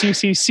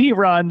CCC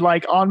run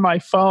like on my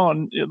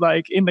phone,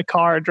 like in the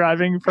car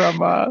driving from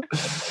Boston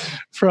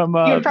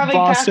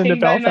to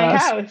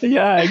Belfast.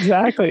 Yeah,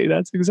 exactly.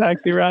 That's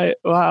exactly right.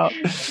 Wow.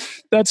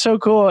 That's so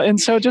cool. And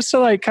so just to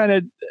like kind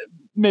of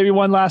maybe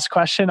one last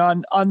question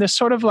on this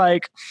sort of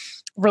like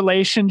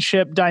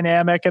relationship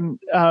dynamic, and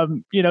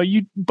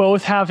you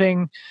both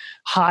having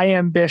high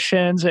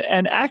ambitions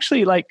and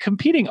actually like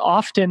competing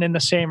often in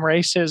the same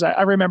races.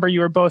 I remember you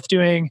were both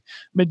doing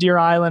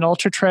Madeira Island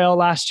Ultra Trail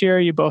last year.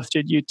 You both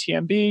did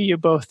UTMB. You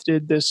both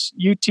did this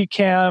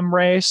UTCAM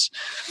race.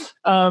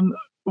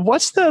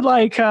 What's the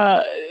like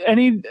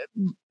any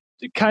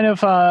kind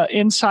of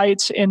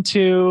insights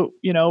into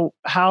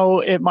how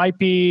it might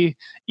be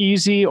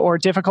easy or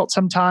difficult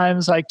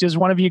sometimes? Like, does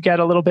one of you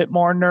get a little bit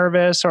more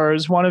nervous, or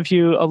is one of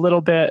you a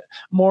little bit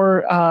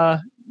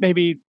more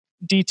maybe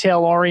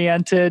detail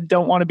oriented,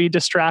 don't want to be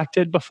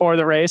distracted before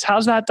the race?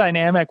 How's that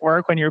dynamic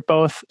work when you're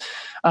both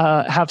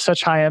have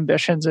such high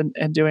ambitions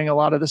and doing a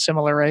lot of the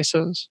similar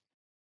races?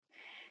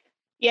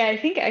 Yeah, I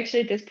think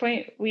actually at this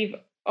point we've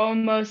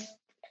almost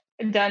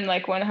done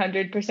like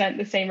 100%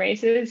 the same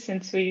races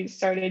since we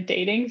started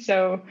dating.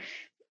 So,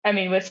 I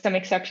mean, with some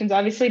exceptions,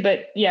 obviously,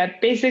 but yeah,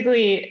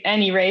 basically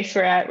any race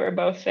we're at, we're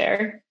both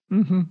there.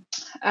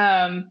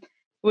 Mm-hmm.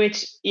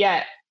 Which,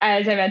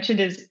 as I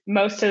mentioned, is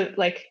most of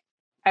like,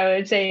 I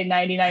would say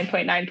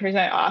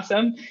 99.9%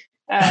 awesome.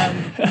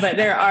 But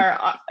there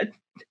are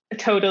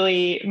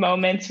totally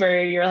moments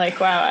where you're like,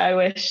 wow, I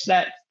wish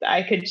that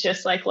I could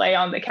just like lay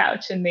on the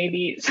couch and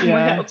maybe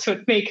someone else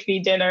would make me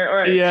dinner,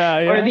 or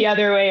the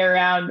other way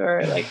around,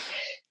 or like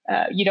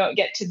you don't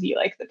get to be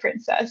like the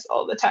princess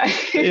all the time.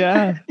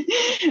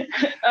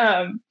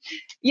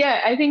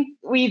 I think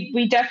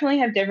we definitely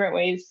have different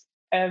ways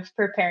of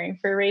preparing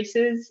for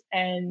races,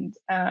 and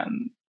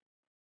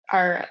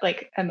our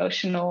like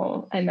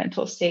emotional and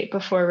mental state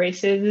before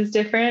races is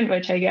different,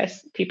 which I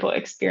guess people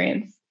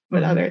experience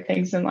with other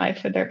things in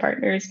life with their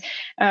partners.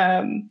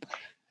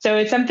 So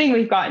it's something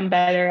we've gotten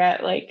better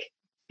at, like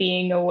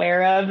being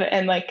aware of,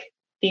 and like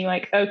being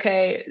like,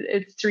 okay,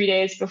 it's 3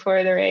 days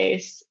before the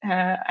race.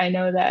 I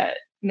know that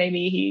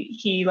maybe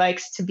he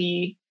likes to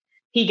be,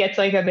 he gets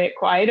like a bit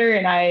quieter,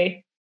 and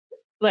I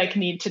like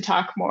need to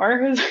talk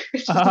more, which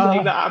is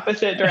like the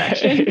opposite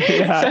direction.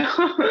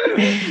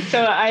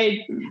 So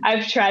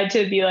I've tried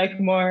to be like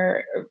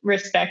more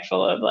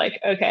respectful of like,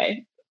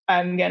 okay,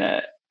 I'm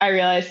gonna I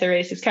realize the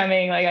race is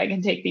coming, like I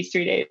can take these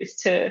 3 days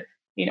to,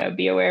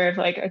 be aware of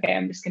like, okay,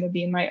 I'm just going to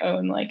be in my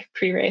own like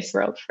pre-race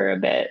world for a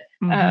bit.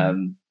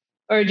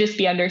 Or just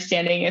be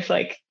understanding if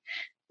like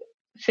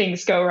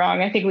things go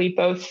wrong. I think we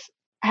both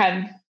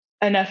have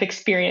enough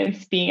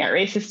experience being at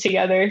races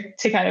together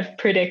to kind of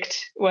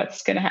predict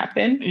what's going to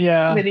happen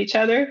with each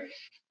other.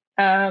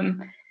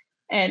 And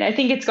I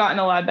think it's gotten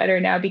a lot better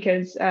now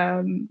because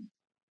now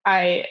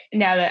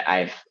that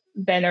I've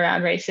been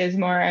around races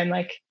more and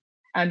like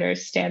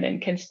understand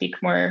and can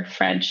speak more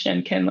French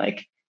and can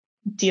like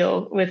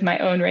deal with my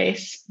own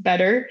race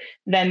better,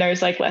 then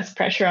there's like less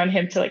pressure on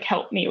him to like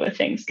help me with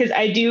things. Cause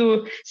I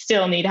do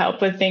still need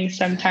help with things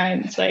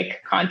sometimes,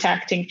 like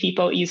contacting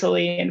people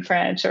easily in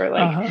French or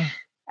like,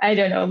 I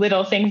don't know,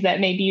 little things that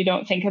maybe you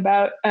don't think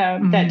about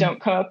that don't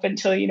come up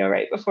until,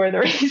 right before the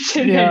race.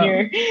 And then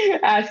you're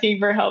asking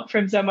for help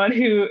from someone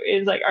who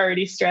is like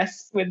already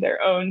stressed with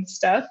their own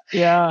stuff.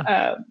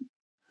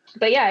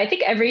 But yeah, I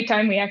think every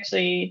time we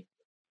actually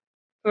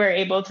were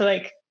able to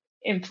like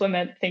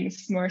implement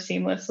things more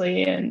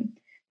seamlessly. And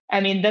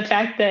I mean, the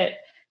fact that,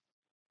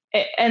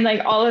 and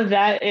like all of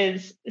that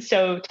is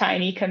so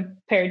tiny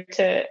compared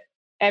to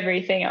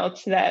everything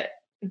else that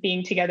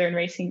being together and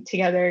racing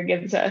together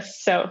gives us.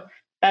 So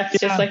that's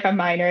just like a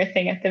minor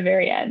thing at the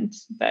very end.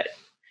 But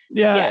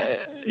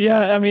yeah.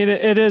 I mean,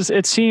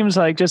 it seems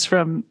like just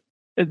from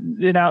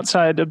an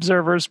outside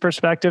observer's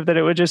perspective that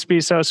it would just be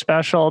so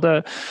special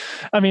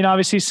I mean,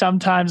 obviously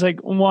sometimes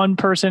like one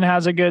person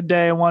has a good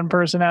day and one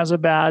person has a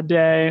bad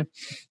day.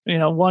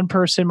 One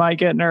person might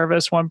get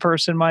nervous, one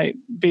person might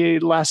be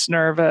less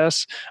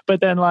nervous,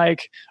 but then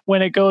like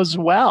when it goes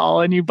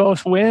well and you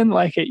both win,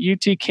 like at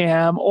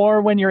UTCam,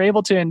 or when you're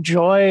able to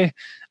enjoy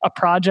a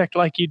project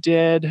like you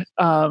did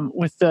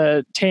with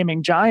the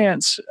Taming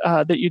Giants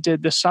that you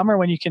did this summer,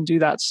 when you can do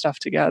that stuff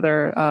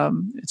together,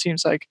 it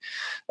seems like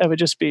that would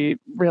just be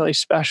really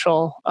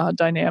special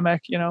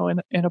dynamic,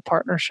 in a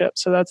partnership.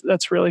 So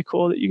that's really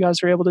cool that you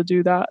guys are able to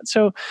do that.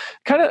 So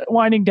kind of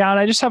winding down,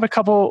 I just have a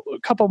couple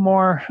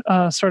more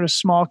sort of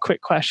small,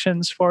 quick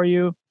questions for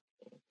you.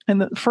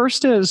 And the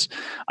first is,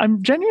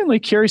 I'm genuinely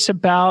curious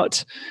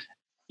about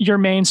your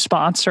main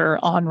sponsor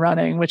On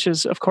Running, which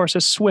is, of course,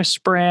 a Swiss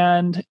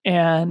brand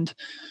and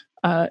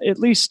at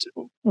least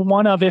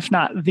one of, if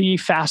not the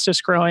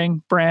fastest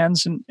growing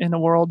brands in the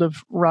world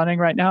of running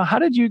right now. How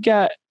did you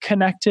get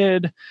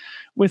connected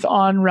with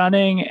On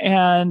Running,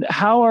 and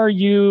how are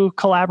you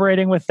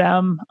collaborating with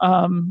them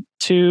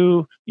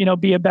to,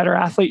 be a better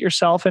athlete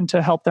yourself and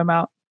to help them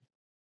out?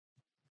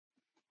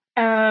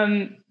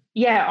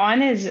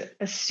 On is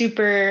a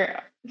super,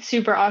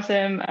 super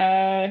awesome,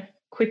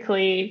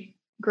 quickly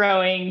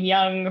growing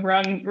young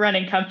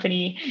running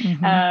company.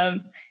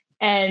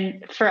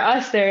 And for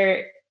us,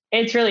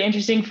 it's really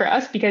interesting for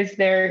us because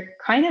they're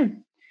kind of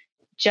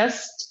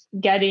just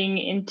getting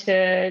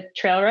into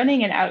trail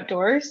running and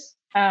outdoors.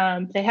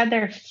 They had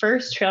their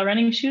first trail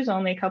running shoes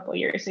only a couple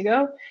years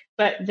ago,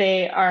 but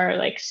they are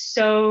like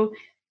so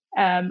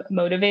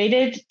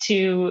motivated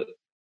to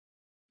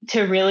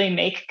really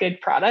make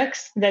good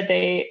products that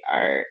they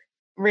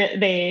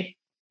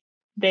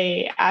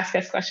ask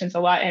us questions a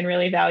lot and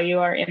really value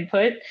our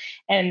input.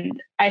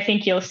 And I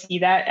think you'll see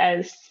that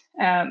as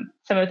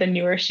some of the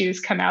newer shoes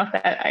come out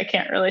that I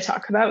can't really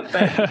talk about,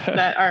 but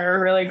that are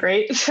really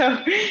great. So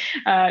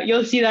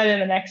you'll see that in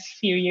the next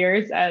few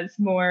years as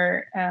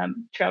more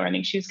trail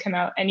running shoes come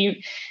out. And you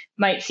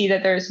might see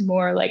that there's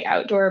more like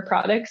outdoor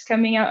products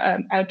coming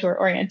out, outdoor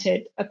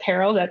oriented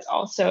apparel that's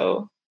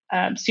also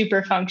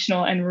super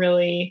functional and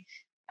really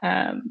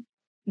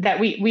that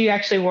we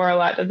actually wore a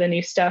lot of the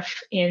new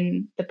stuff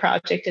in the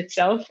project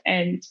itself.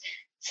 And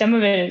some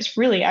of it is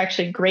really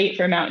actually great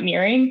for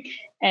mountaineering.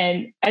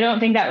 And I don't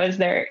think that was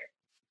their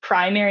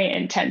primary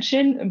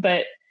intention,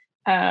 but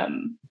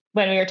when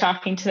we were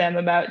talking to them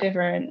about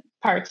different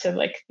parts of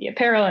like the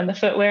apparel and the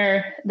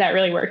footwear, that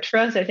really worked for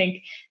us. I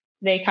think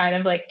they kind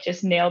of like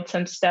just nailed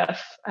some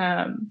stuff,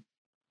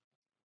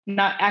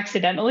 not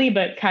accidentally,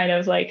 but kind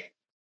of like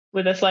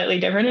with a slightly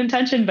different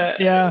intention, but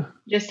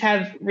just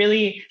have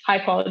really high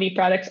quality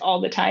products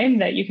all the time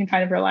that you can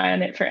kind of rely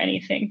on it for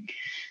anything.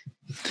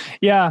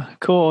 Yeah,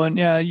 cool. And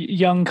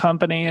young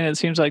company. And it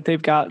seems like they've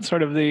got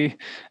sort of the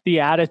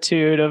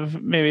attitude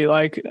of maybe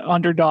like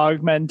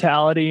underdog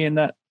mentality, and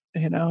that,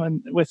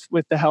 and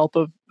with the help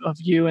of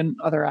you and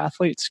other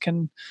athletes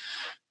can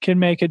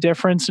make a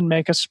difference and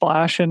make a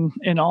splash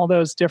in all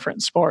those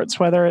different sports,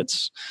 whether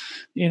it's,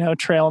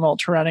 trail and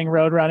ultra running,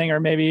 road running,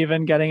 or maybe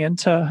even getting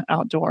into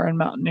outdoor and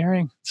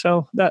mountaineering.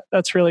 So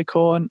that's really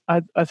cool. And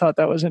I thought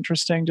that was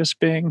interesting,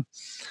 just being,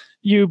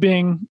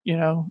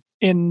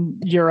 in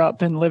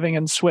Europe and living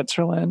in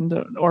Switzerland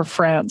or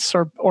France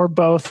or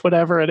both,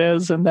 whatever it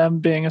is, and them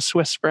being a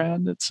Swiss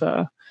brand. It's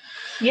I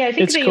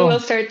think that cool. You will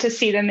start to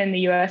see them in the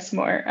US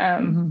more.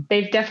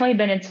 They've definitely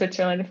been in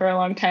Switzerland for a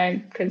long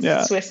time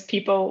because Swiss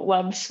people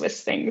love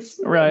Swiss things.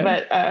 Right.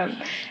 But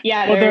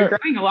they're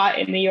growing a lot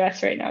in the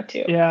US right now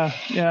too.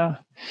 Yeah.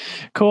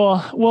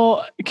 Cool.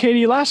 Well,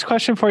 Katie, last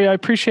question for you. I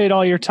appreciate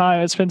all your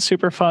time. It's been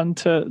super fun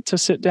to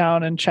sit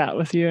down and chat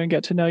with you and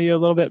get to know you a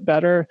little bit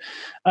better.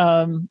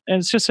 And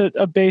it's just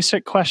a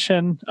basic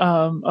question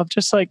of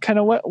just like kind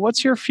of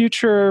what's your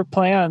future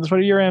plans? What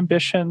are your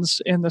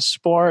ambitions in the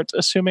sport,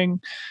 assuming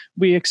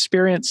we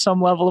experience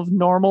some level of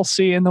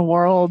normalcy in the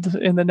world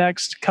in the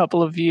next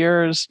couple of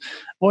years?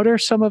 What are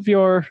some of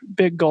your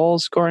big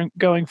goals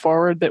going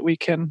forward that we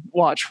can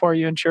watch for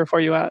you and cheer for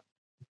you at?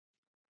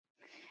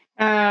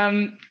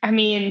 I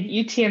mean,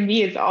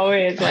 UTMB is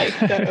always like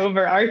the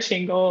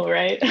overarching goal,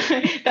 right?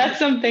 That's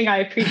something I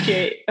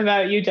appreciate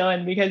about you,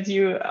 Dylan, because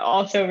you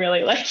also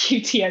really like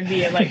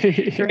UTMB and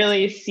like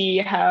really see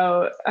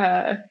how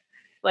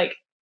like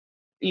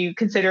you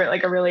consider it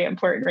like a really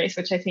important race,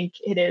 which I think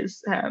it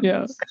is.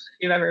 Yeah. Especially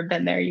if you've ever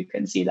been there, you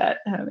can see that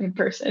in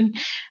person.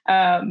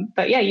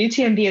 But yeah,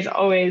 UTMB is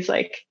always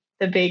like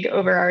the big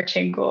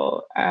overarching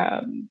goal.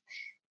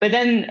 But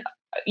then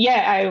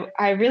yeah,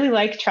 I really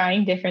like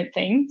trying different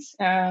things.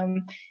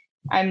 I'm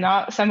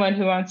not someone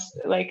who wants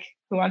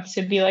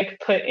to be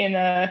like put in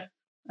a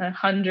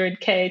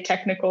 100K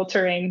technical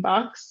terrain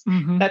box.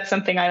 Mm-hmm. That's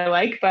something I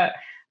like, but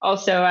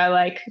also I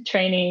like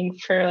training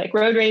for like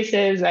road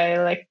races.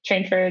 I like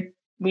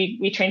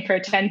we train for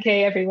a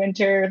 10K every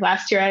winter.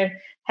 Last year I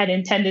had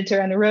intended to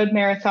run a road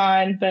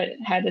marathon, but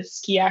had a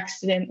ski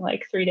accident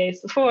like 3 days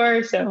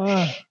before. So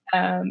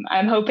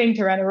I'm hoping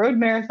to run a road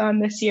marathon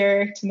this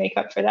year to make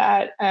up for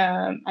that.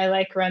 I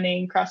like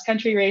running cross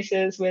country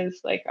races with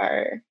like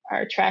our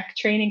track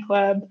training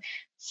club.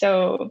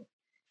 So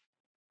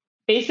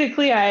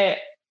basically I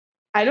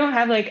don't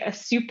have like a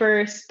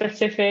super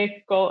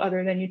specific goal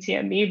other than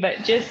UTMB,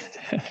 but just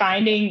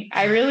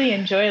I really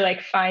enjoy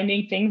like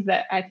finding things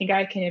that I think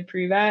I can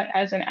improve at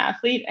as an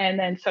athlete and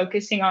then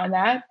focusing on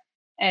that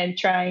and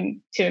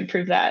trying to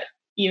improve that,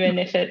 even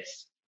if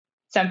it's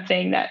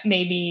something that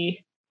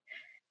maybe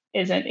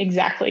isn't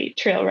exactly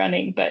trail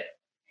running, but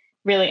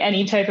really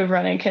any type of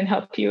running can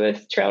help you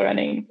with trail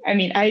running. I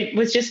mean, I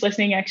was just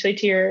listening actually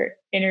to your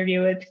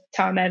interview with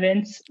Tom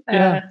Evans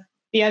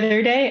the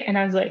other day, and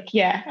I was like,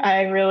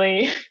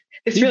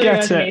 this really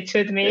resonates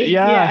with me.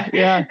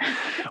 Yeah.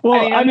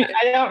 Well, I mean,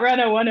 I don't run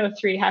a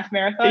 103 half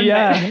marathon.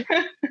 Yeah.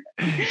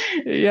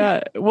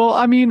 Yeah. Well,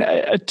 I mean,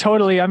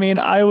 totally. I mean,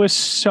 I was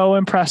so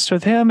impressed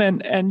with him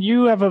and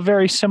you have a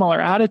very similar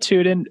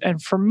attitude.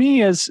 And for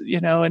me as,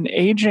 an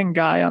aging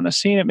guy on the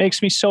scene, it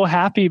makes me so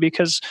happy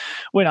because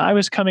when I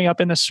was coming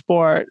up in the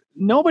sport,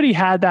 nobody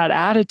had that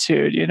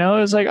attitude, it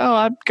was like, oh,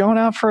 I'm going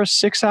out for a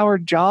 6-hour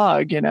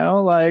jog,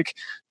 like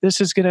this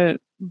is going to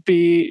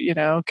be,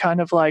 kind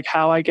of like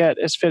how I get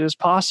as fit as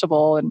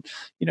possible. And,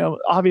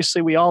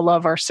 obviously we all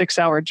love our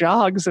 6-hour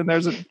jogs and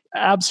there's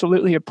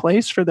absolutely a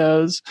place for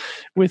those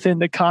within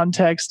the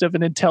context of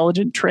an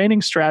intelligent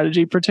training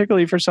strategy,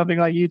 particularly for something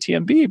like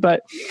UTMB.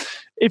 But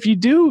if you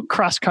do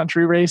cross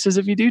country races,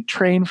 if you do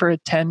train for a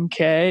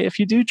 10K, if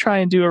you do try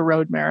and do a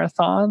road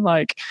marathon,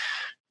 like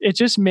it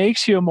just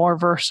makes you a more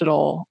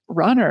versatile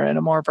runner and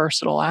a more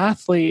versatile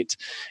athlete.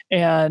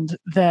 And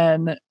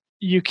then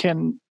you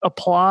can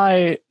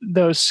apply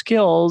those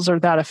skills or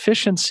that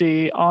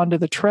efficiency onto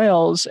the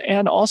trails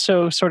and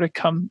also sort of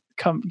come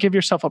give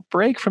yourself a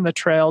break from the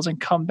trails and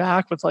come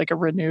back with like a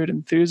renewed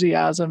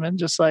enthusiasm and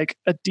just like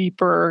a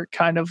deeper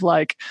kind of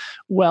like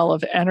well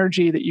of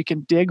energy that you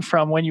can dig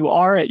from when you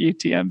are at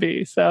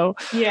UTMB. So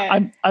yeah,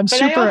 I'm but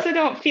super. I also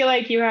don't feel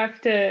like you have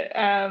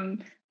to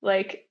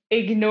like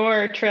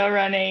ignore trail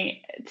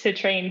running to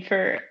train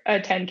for a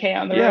 10K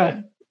on the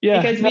road.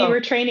 Yeah. Because we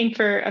were training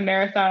for a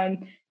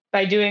marathon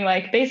by doing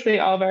like basically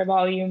all of our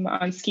volume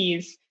on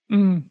skis,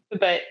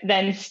 but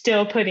then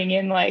still putting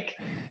in like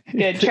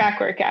good track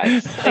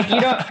workouts.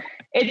 Like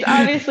it's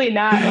obviously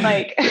not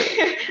like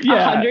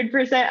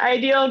 100%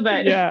 ideal,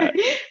 but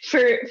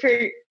for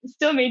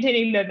still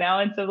maintaining the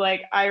balance of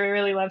like, I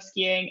really love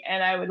skiing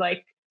and I would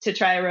like to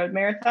try a road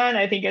marathon.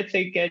 I think it's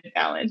a good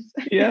balance.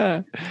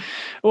 Yeah.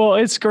 Well,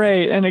 it's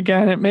great. And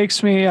again, it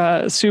makes me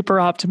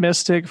super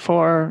optimistic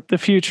for the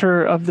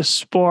future of the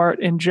sport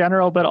in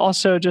general, but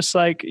also just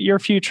like your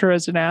future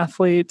as an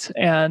athlete.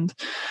 And,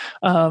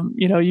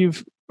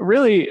 you've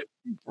really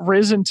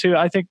risen to,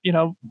 I think,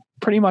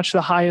 pretty much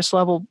the highest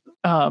level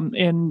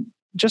in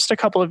just a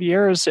couple of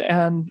years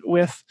and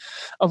with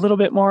a little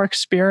bit more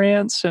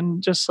experience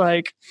and just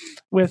like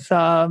with,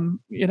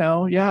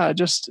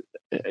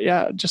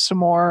 just some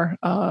more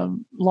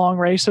long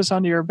races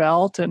under your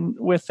belt. And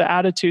with the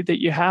attitude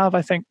that you have,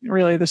 I think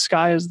really the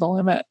sky is the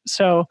limit.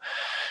 So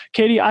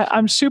Katie,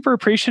 I'm super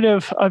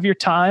appreciative of your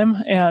time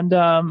and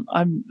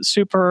I'm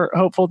super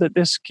hopeful that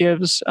this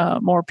gives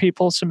more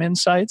people some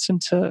insights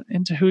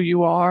into who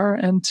you are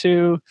and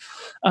to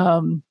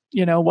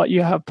what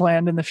you have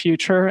planned in the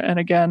future. And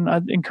again,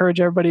 I'd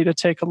encourage everybody to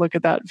take a look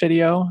at that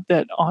video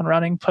that On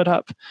Running put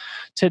up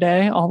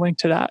today. I'll link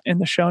to that in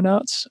the show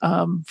notes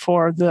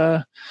for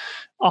the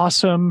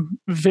awesome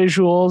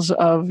visuals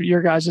of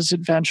your guys'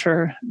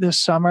 adventure this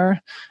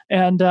summer.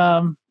 And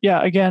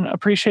again,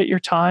 appreciate your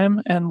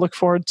time and look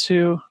forward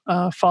to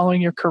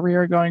following your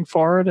career going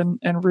forward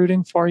and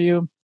rooting for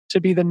you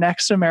to be the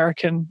next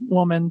American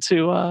woman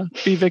to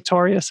be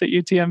victorious at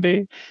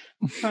UTMB.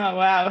 Oh,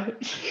 wow.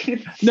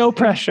 No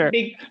pressure.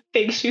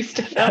 Big shoes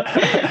to fill.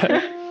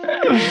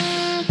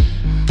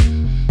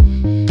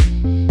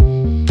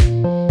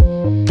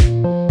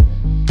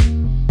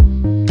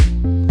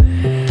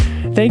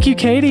 Thank you,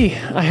 Katie.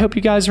 I hope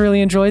you guys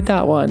really enjoyed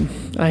that one.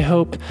 I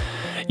hope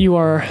you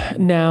are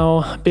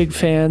now big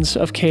fans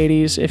of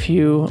Katie's. If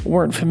you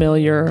weren't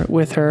familiar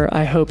with her,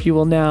 I hope you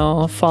will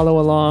now follow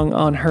along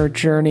on her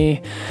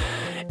journey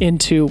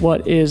into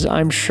what is,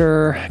 I'm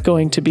sure,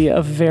 going to be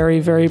a very,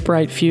 very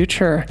bright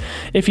future.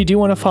 If you do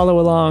want to follow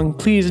along,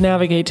 please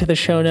navigate to the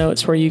show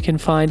notes where you can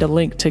find a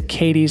link to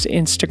Katie's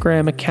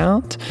Instagram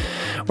account,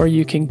 where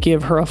you can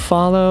give her a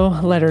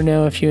follow, let her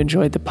know if you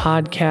enjoyed the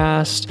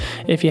podcast.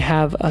 If you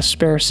have a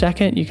spare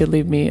second, you could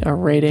leave me a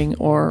rating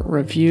or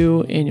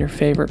review in your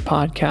favorite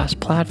podcast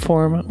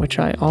platform, which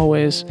I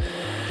always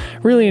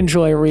really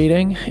enjoy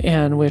reading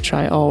and which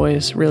I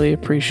always really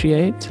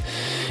appreciate.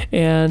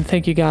 And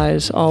thank you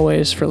guys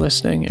always for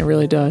listening. It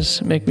really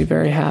does make me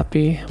very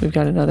happy. We've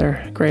got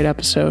another great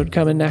episode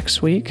coming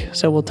next week,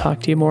 so we'll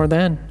talk to you more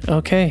then.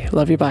 Okay,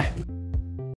 love you, bye.